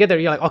 and you get there,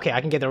 you're like, okay,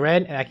 I can get the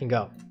red, and I can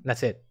go. And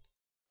that's it.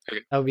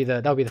 Okay. That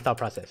would be the thought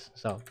process.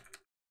 So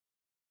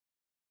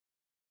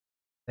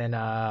then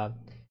man,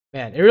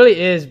 it really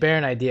is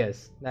Baron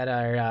ideas that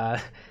are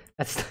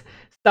that's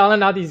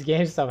stalling out these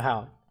games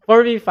somehow.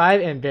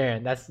 4v5 and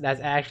Baron, that's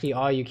actually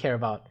all you care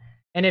about.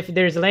 And if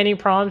there's laning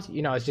problems,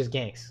 you know, it's just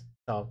ganks.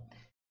 So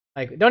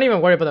like, don't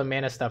even worry about the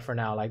mana stuff for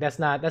now. Like that's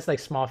like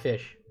small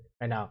fish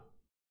right now.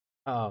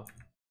 Uh oh.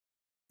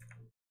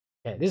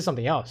 Okay, this is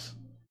something else.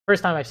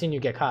 First time I've seen you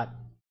get caught.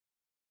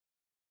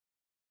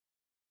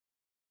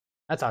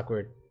 That's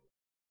awkward.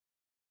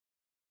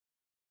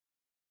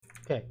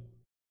 Okay.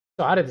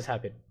 So how did this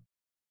happen?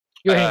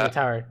 You were hitting the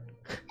tower.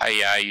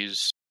 I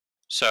used.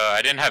 So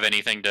I didn't have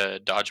anything to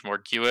dodge more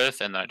Q with,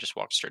 and then I just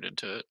walked straight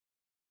into it.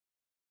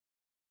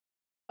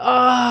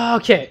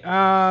 Okay.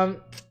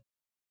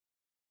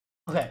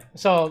 Okay.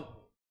 So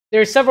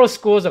there's several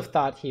schools of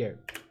thought here.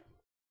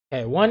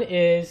 Okay. One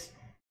is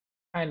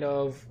kind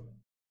of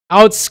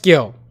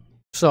outskill.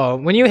 So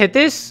when you hit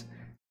this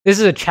is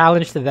a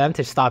challenge to them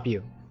to stop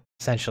you,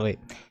 essentially.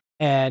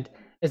 And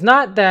it's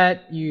not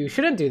that you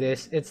shouldn't do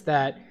this. It's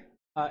that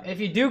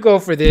if you do go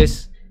for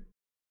this,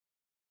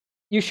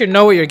 you should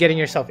know what you're getting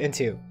yourself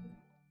into,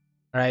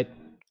 right?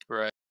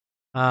 Right.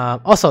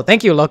 Also,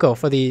 thank you, Loco,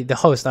 for the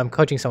host. I'm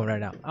coaching someone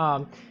right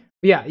now.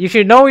 Yeah, you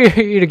should know what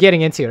you're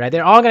getting into, right?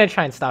 They're all gonna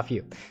try and stop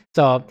you.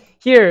 So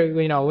here,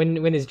 you know,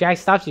 when this Jack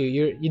stops you,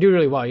 you do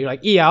really well. You're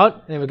like E out,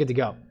 and then we're good to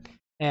go.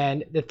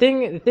 And the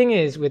thing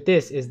is with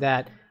this is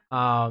that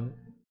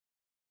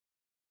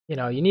you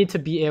know, you need to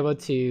be able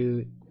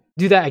to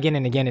do that again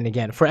and again and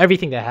again for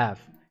everything they have.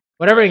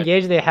 Whatever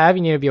engage they have,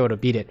 you need to be able to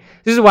beat it.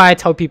 This is why I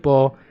tell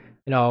people,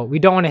 you know, we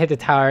don't want to hit the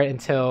tower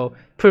until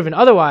proven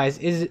otherwise.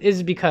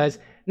 Is because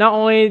not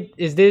only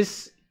is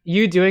this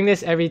you doing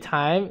this every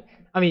time.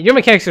 I mean, your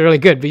mechanics are really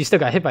good, but you still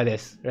got hit by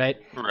this, right?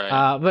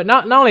 Right. But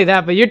not only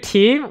that, but your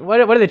team. What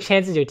are the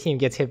chances your team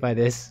gets hit by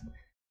this?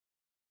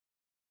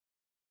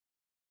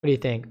 What do you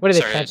think? What are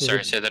the chances?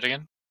 Sorry, say that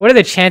again. What are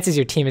the chances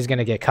your team is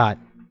gonna get caught?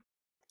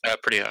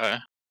 Pretty high.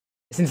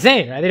 It's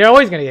insane, right? They're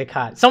always gonna get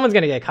caught. Someone's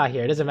gonna get caught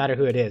here. It doesn't matter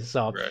who it is.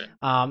 So,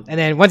 and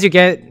then once you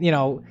get, you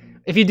know,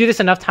 if you do this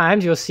enough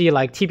times, you'll see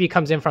like TP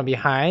comes in from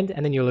behind,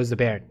 and then you lose the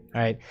Baron.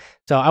 All right.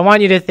 So I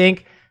want you to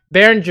think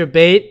Baron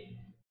debate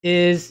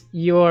is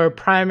your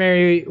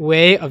primary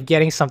way of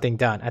getting something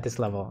done at this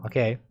level.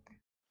 Okay.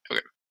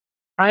 Okay.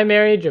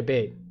 Primary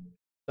debate.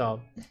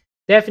 So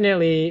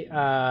definitely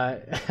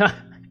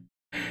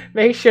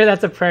make sure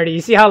that's a priority.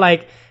 You see how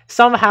like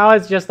somehow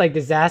it's just like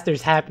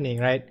disasters happening,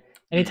 right?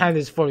 Anytime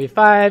there's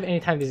 4v5,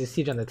 anytime there's a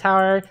siege on the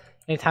tower,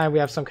 anytime we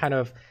have some kind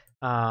of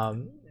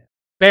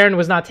Baron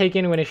was not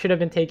taken when it should have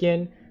been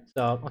taken.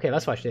 So okay,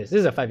 let's watch this. This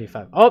is a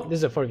 5v5. Oh, this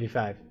is a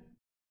 4v5.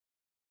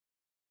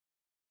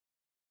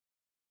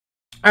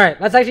 All right,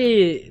 let's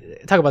actually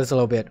talk about this a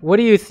little bit. What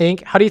do you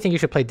think? How do you think you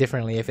should play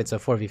differently if it's a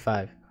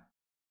 4v5?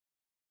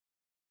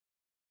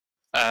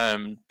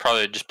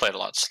 Probably just play it a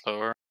lot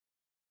slower.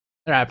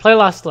 All right, play a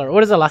lot slower.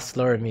 What does a lot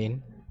slower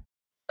mean?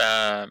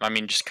 I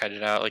mean, just kite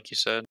it out, like you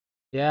said.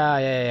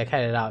 Yeah,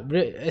 kite it out.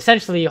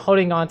 Essentially,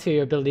 holding on to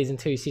your abilities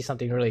until you see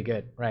something really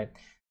good, right?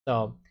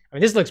 So, I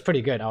mean, this looks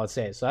pretty good, I would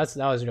say. So that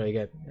was really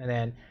good. And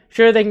then,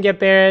 sure, they can get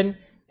Baron,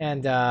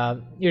 and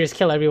you just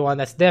kill everyone.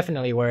 That's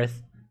definitely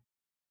worth.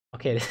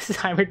 Okay, this is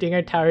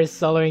Heimerdinger Tower is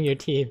soloing your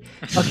team.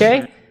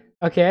 Okay,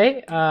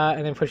 okay,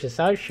 and then push this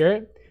out.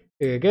 Sure,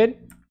 good.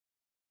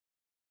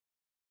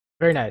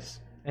 Very nice.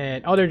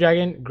 And Elder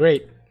Dragon,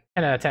 great.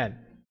 10 out of 10.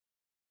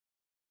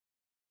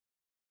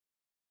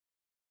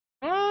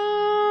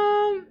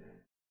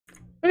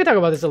 We can talk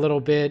about this a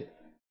little bit.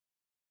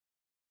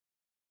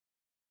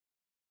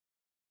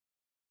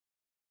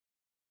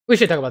 We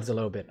should talk about this a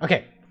little bit.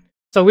 Okay,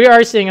 so we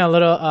are seeing a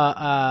little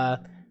a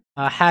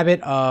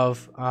habit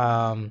of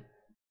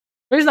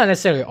it's not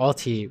necessarily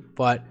ulti,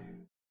 but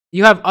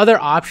you have other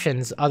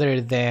options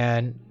other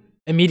than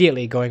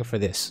immediately going for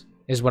this.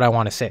 Is what I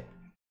want to say.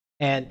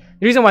 And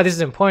the reason why this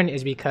is important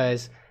is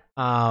because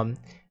not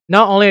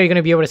only are you going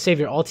to be able to save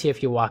your ulti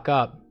if you walk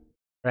up,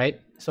 right?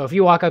 So if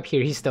you walk up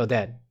here, he's still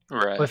dead.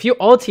 Right. But if you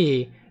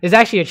ulti, there's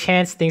actually a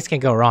chance things can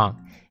go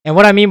wrong. And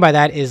what I mean by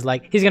that is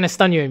like he's going to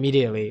stun you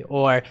immediately,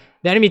 or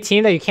the enemy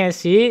team that you can't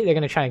see, they're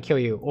going to try and kill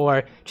you.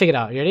 Or check it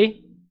out. You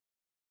ready?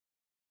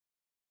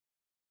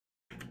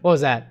 What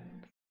was that?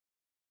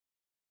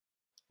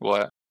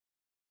 What?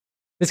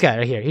 This guy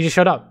right here. He just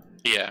showed up.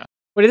 Yeah.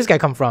 Where did this guy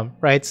come from,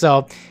 right?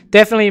 So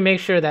definitely make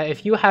sure that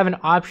if you have an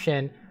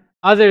option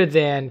other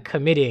than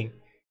committing,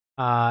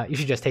 you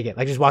should just take it.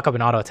 Like just walk up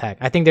and auto attack.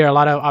 I think there are a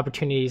lot of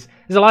opportunities.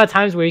 There's a lot of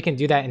times where you can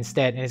do that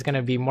instead, and it's going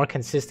to be more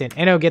consistent,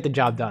 and it'll get the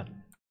job done.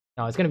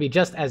 No, it's going to be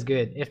just as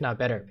good, if not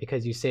better,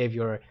 because you save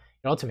your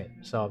ultimate.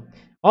 So,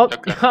 oh,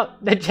 okay.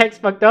 The check's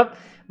fucked up,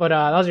 but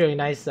that was really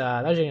nice.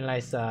 That was really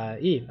nice.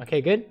 E.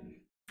 Okay, good.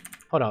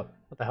 Hold up.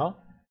 What the hell?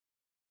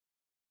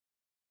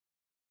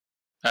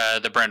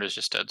 The brand was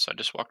just dead, so I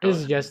just walked away.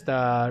 This is just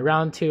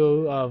round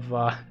 2 of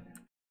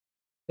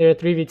their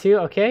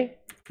 3v2. Okay,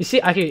 you see,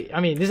 actually, I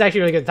mean, this is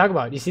actually really good to talk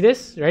about. You see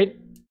this, right?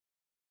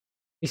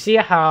 You see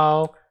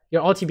how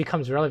your ulti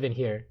becomes relevant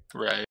here.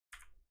 Right.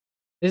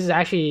 This is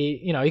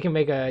actually, you know, you can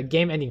make a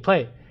game-ending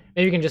play.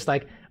 Maybe you can just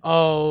like,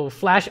 oh,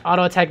 flash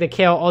auto attack the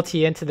KO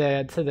ulti into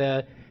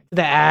the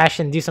Ashe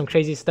and do some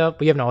crazy stuff,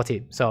 but you have no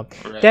ulti. So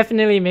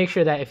definitely make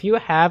sure that if you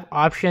have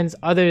options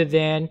other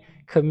than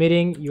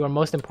committing your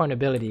most important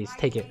abilities,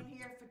 take it.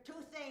 Here for 2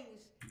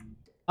 things.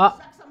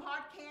 Suck some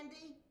hard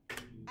candy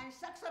and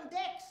suck some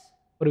dicks.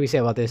 What do we say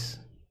about this?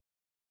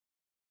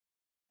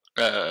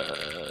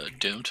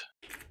 Doomed.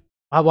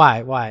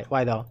 Why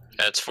though?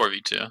 Yeah, it's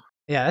 4v2.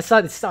 Yeah,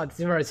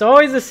 it's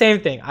always the same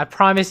thing. I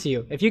promise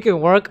you. If you can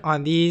work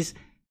on these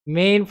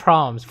main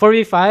problems,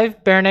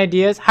 4v5 Baron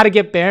ideas, how to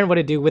get Baron, what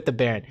to do with the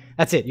Baron.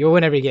 That's it. You'll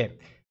win every game.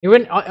 You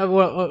win,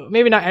 well,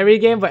 maybe not every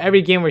game, but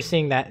every game we're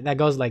seeing that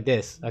goes like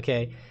this.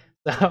 Okay.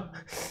 So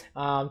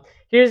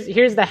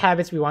here's the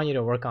habits we want you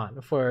to work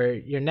on for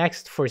your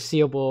next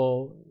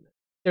foreseeable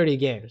 30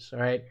 games. All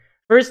right.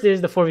 First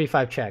is the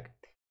 4v5 check.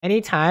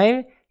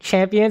 Anytime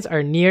champions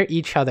are near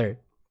each other,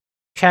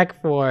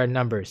 check for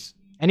numbers.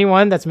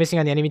 Anyone that's missing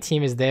on the enemy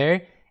team is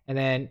there, and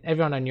then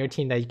everyone on your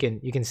team that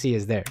you can see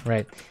is there,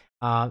 right?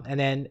 And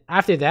then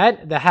after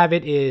that, the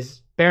habit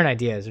is Baron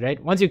ideas,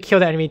 right? Once you kill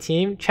the enemy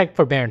team, check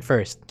for Baron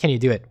first. Can you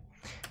do it?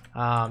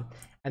 And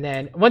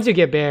then once you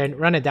get Baron,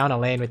 run it down a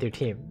lane with your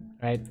team,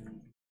 right?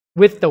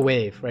 With the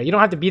wave, right? You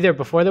don't have to be there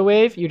before the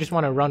wave. You just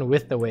want to run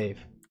with the wave.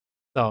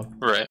 So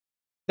right.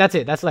 That's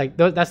it. That's like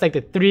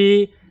the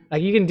 3.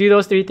 Like you can do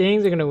those 3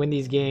 things, you're gonna win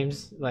these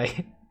games.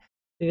 Like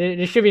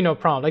there should be no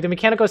problem. Like the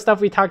mechanical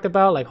stuff we talked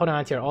about, like holding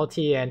on to your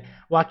ulti and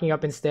walking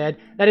up instead,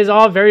 that is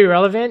all very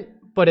relevant,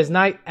 but it's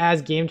not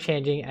as game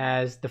changing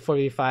as the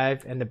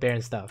 4v5 and the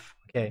Baron stuff.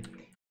 Okay,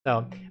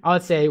 so I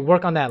would say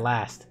work on that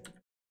last.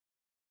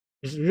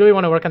 Just really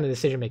want to work on the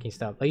decision making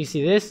stuff. Like you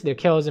see this, their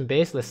kills in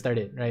base. Let's start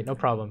it. Right, no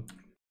problem.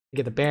 You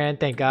get the Baron,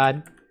 thank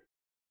God.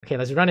 Okay,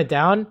 let's run it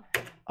down.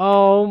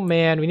 Oh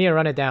man, we need to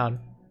run it down.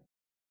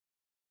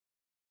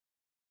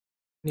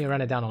 We need to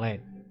run it down a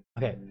lane.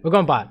 Okay, we're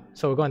going bot,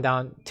 so we're going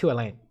down to a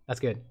lane. That's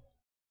good.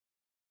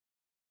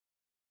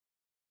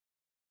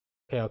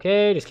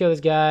 Okay, just kill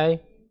this guy.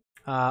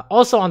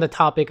 Also on the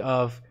topic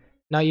of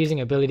not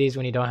using abilities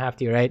when you don't have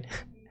to, right?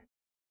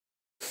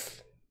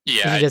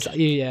 Yeah.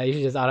 you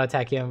should just auto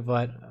attack him,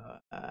 but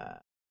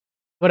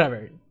whatever.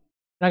 I'm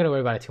not gonna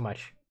worry about it too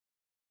much.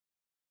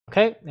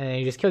 Okay, and then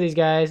you just kill these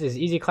guys. It's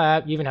easy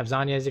clap. You even have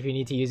Zhonya's if you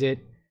need to use it.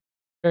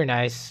 Very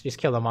nice. Just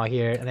kill them all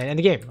here, and then end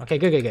the game. Okay,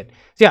 good.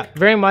 So yeah,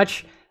 very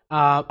much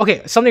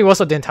Okay, something we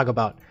also didn't talk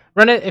about.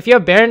 Run it if you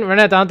have Baron, run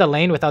it down the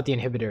lane without the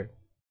inhibitor,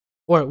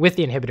 or with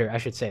the inhibitor, I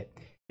should say.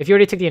 If you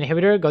already took the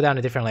inhibitor, go down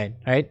a different lane,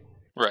 right?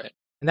 Right.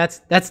 And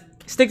that's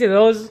stick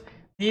to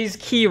these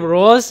key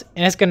rules,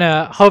 and it's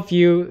gonna help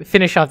you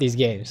finish off these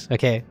games.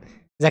 Okay,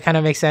 does that kind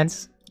of make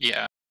sense?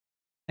 Yeah.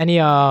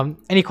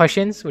 Any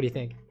questions? What do you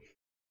think?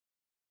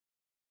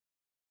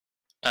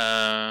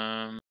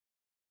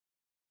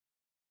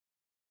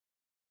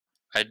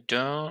 I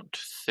don't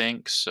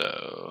think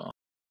so.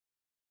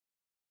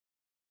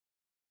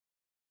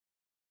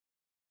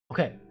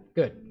 Okay,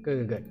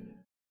 good.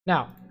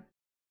 Now,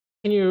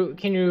 can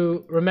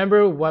you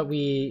remember what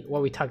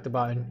we talked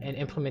about and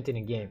implemented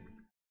in game?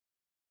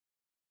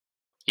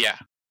 Yeah.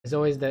 It's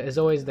always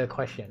the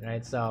question,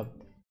 right? So,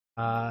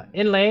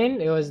 in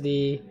lane, it was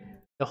the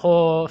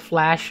whole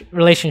flash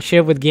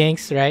relationship with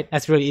ganks, right?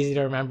 That's really easy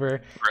to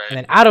remember. Right. And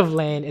then out of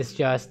lane, it's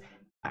just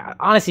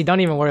honestly, don't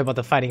even worry about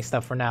the fighting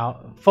stuff for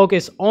now.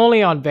 Focus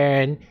only on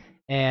Baron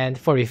and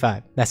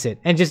 4v5. That's it.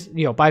 And just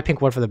buy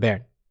pink ward for the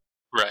Baron.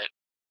 Right.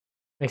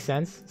 Makes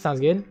sense. Sounds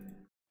good.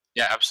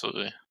 Yeah,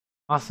 absolutely.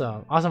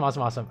 Awesome.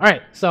 All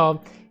right.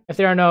 So if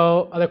there are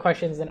no other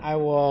questions, then I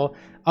will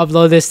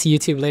upload this to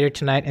YouTube later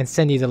tonight and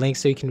send you the link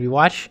so you can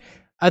rewatch.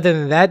 Other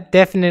than that,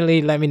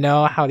 definitely let me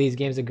know how these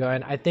games are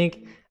going. I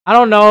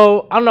don't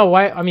know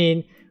why. I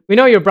mean, we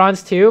know you're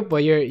bronze 2,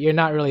 but you're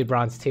not really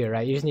bronze 2,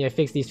 right? You just need to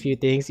fix these few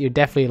things. You're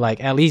definitely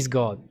like at least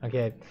gold.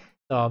 Okay.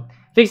 So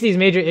fix these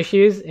major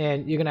issues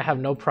and you're gonna have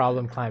no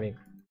problem climbing.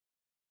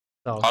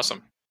 So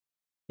Awesome.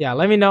 Yeah,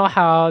 let me know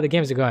how the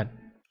games are going.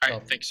 All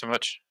right, thanks so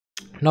much.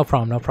 No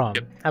problem.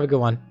 Yep. Have a good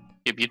one.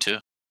 Yep, you too.